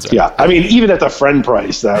 Sure. That sounds right. Yeah, I mean, even at the friend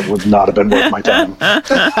price, that would not have been worth my time.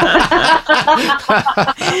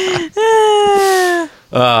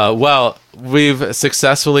 Well, we've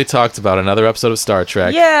successfully talked about another episode of Star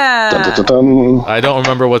Trek. Yeah. Dun, dun, dun, dun. I don't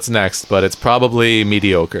remember what's next, but it's probably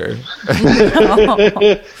mediocre.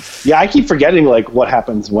 Yeah, I keep forgetting what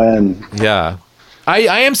happens when. Yeah.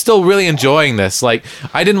 I am still really enjoying this. Like,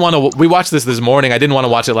 I didn't want to. We watched this morning. I didn't want to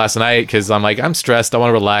watch it last night because I'm like, I'm stressed. I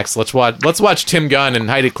want to relax. Let's watch Tim Gunn and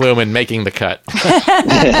Heidi Klum and Making the Cut.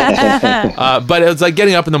 But it's like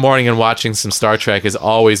getting up in the morning and watching some Star Trek is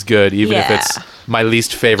always good, even if it's my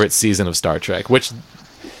least favorite season of Star Trek. Which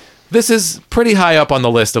this is pretty high up on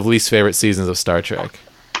the list of least favorite seasons of Star Trek.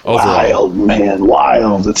 Overall. Wild, man,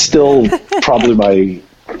 wild. It's still probably my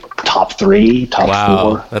top 4.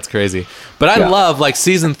 Wow, that's crazy. But I love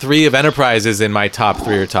season 3 of Enterprise is in my top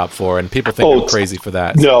 3 or top 4, and people think I'm crazy for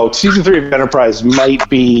that. No, season 3 of Enterprise might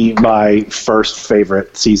be my first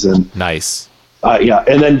favorite season. Nice. Yeah,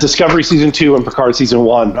 and then Discovery season 2 and Picard season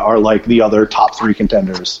 1 are the other top 3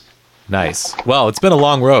 contenders. Nice. Well, it's been a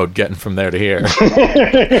long road getting from there to here.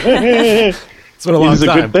 It's been a long time. It's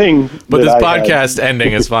a good thing. But this podcast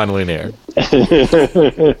ending is finally near.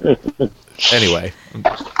 Anyway,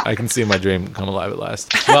 I can see my dream come alive at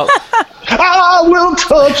last. Well, I will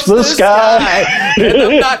touch the sky. And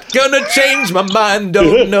I'm not gonna change my mind.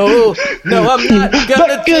 Don't know. No, I'm not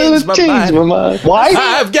gonna change my mind. Why?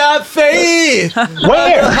 I've got faith.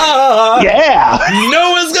 Where? Yeah. No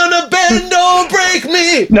one's gonna bend or break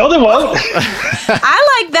me. No, they won't.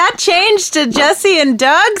 I like that change to Jesse and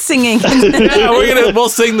Doug singing. Yeah, we'll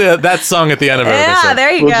sing that song at the end of our episode. Yeah,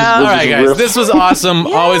 there you go. All right, guys, this was awesome.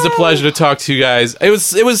 Always a pleasure to talk to you guys. It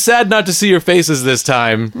was sad not to see your faces this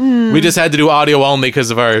time. We just had to do audio only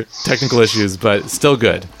because of our technical issues, but still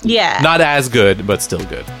good. Yeah. Not as good, but still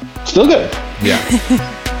good. Still good. Yeah.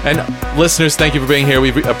 And listeners, thank you for being here.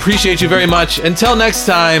 We appreciate you very much. Until next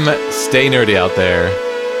time, stay nerdy out there.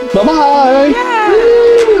 Bye-bye.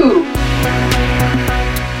 Woo!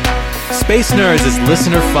 Space Nerds is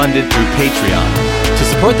listener funded through Patreon. To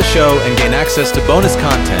support the show and gain access to bonus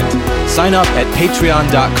content, sign up at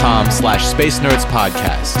patreon.com/Space Nerds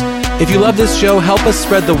Podcast. If you love this show, help us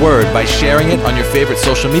spread the word by sharing it on your favorite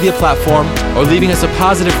social media platform or leaving us a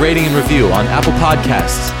positive rating and review on Apple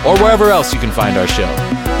Podcasts or wherever else you can find our show.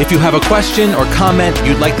 If you have a question or comment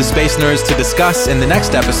you'd like the Space Nerds to discuss in the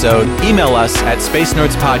next episode, email us at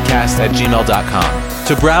spacenerdspodcast@gmail.com.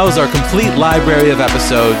 To browse our complete library of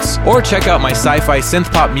episodes or check out my sci-fi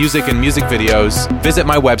synth-pop music and music videos, visit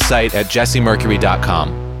my website at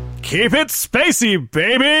jessemercury.com. Keep it spacey,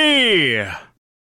 baby!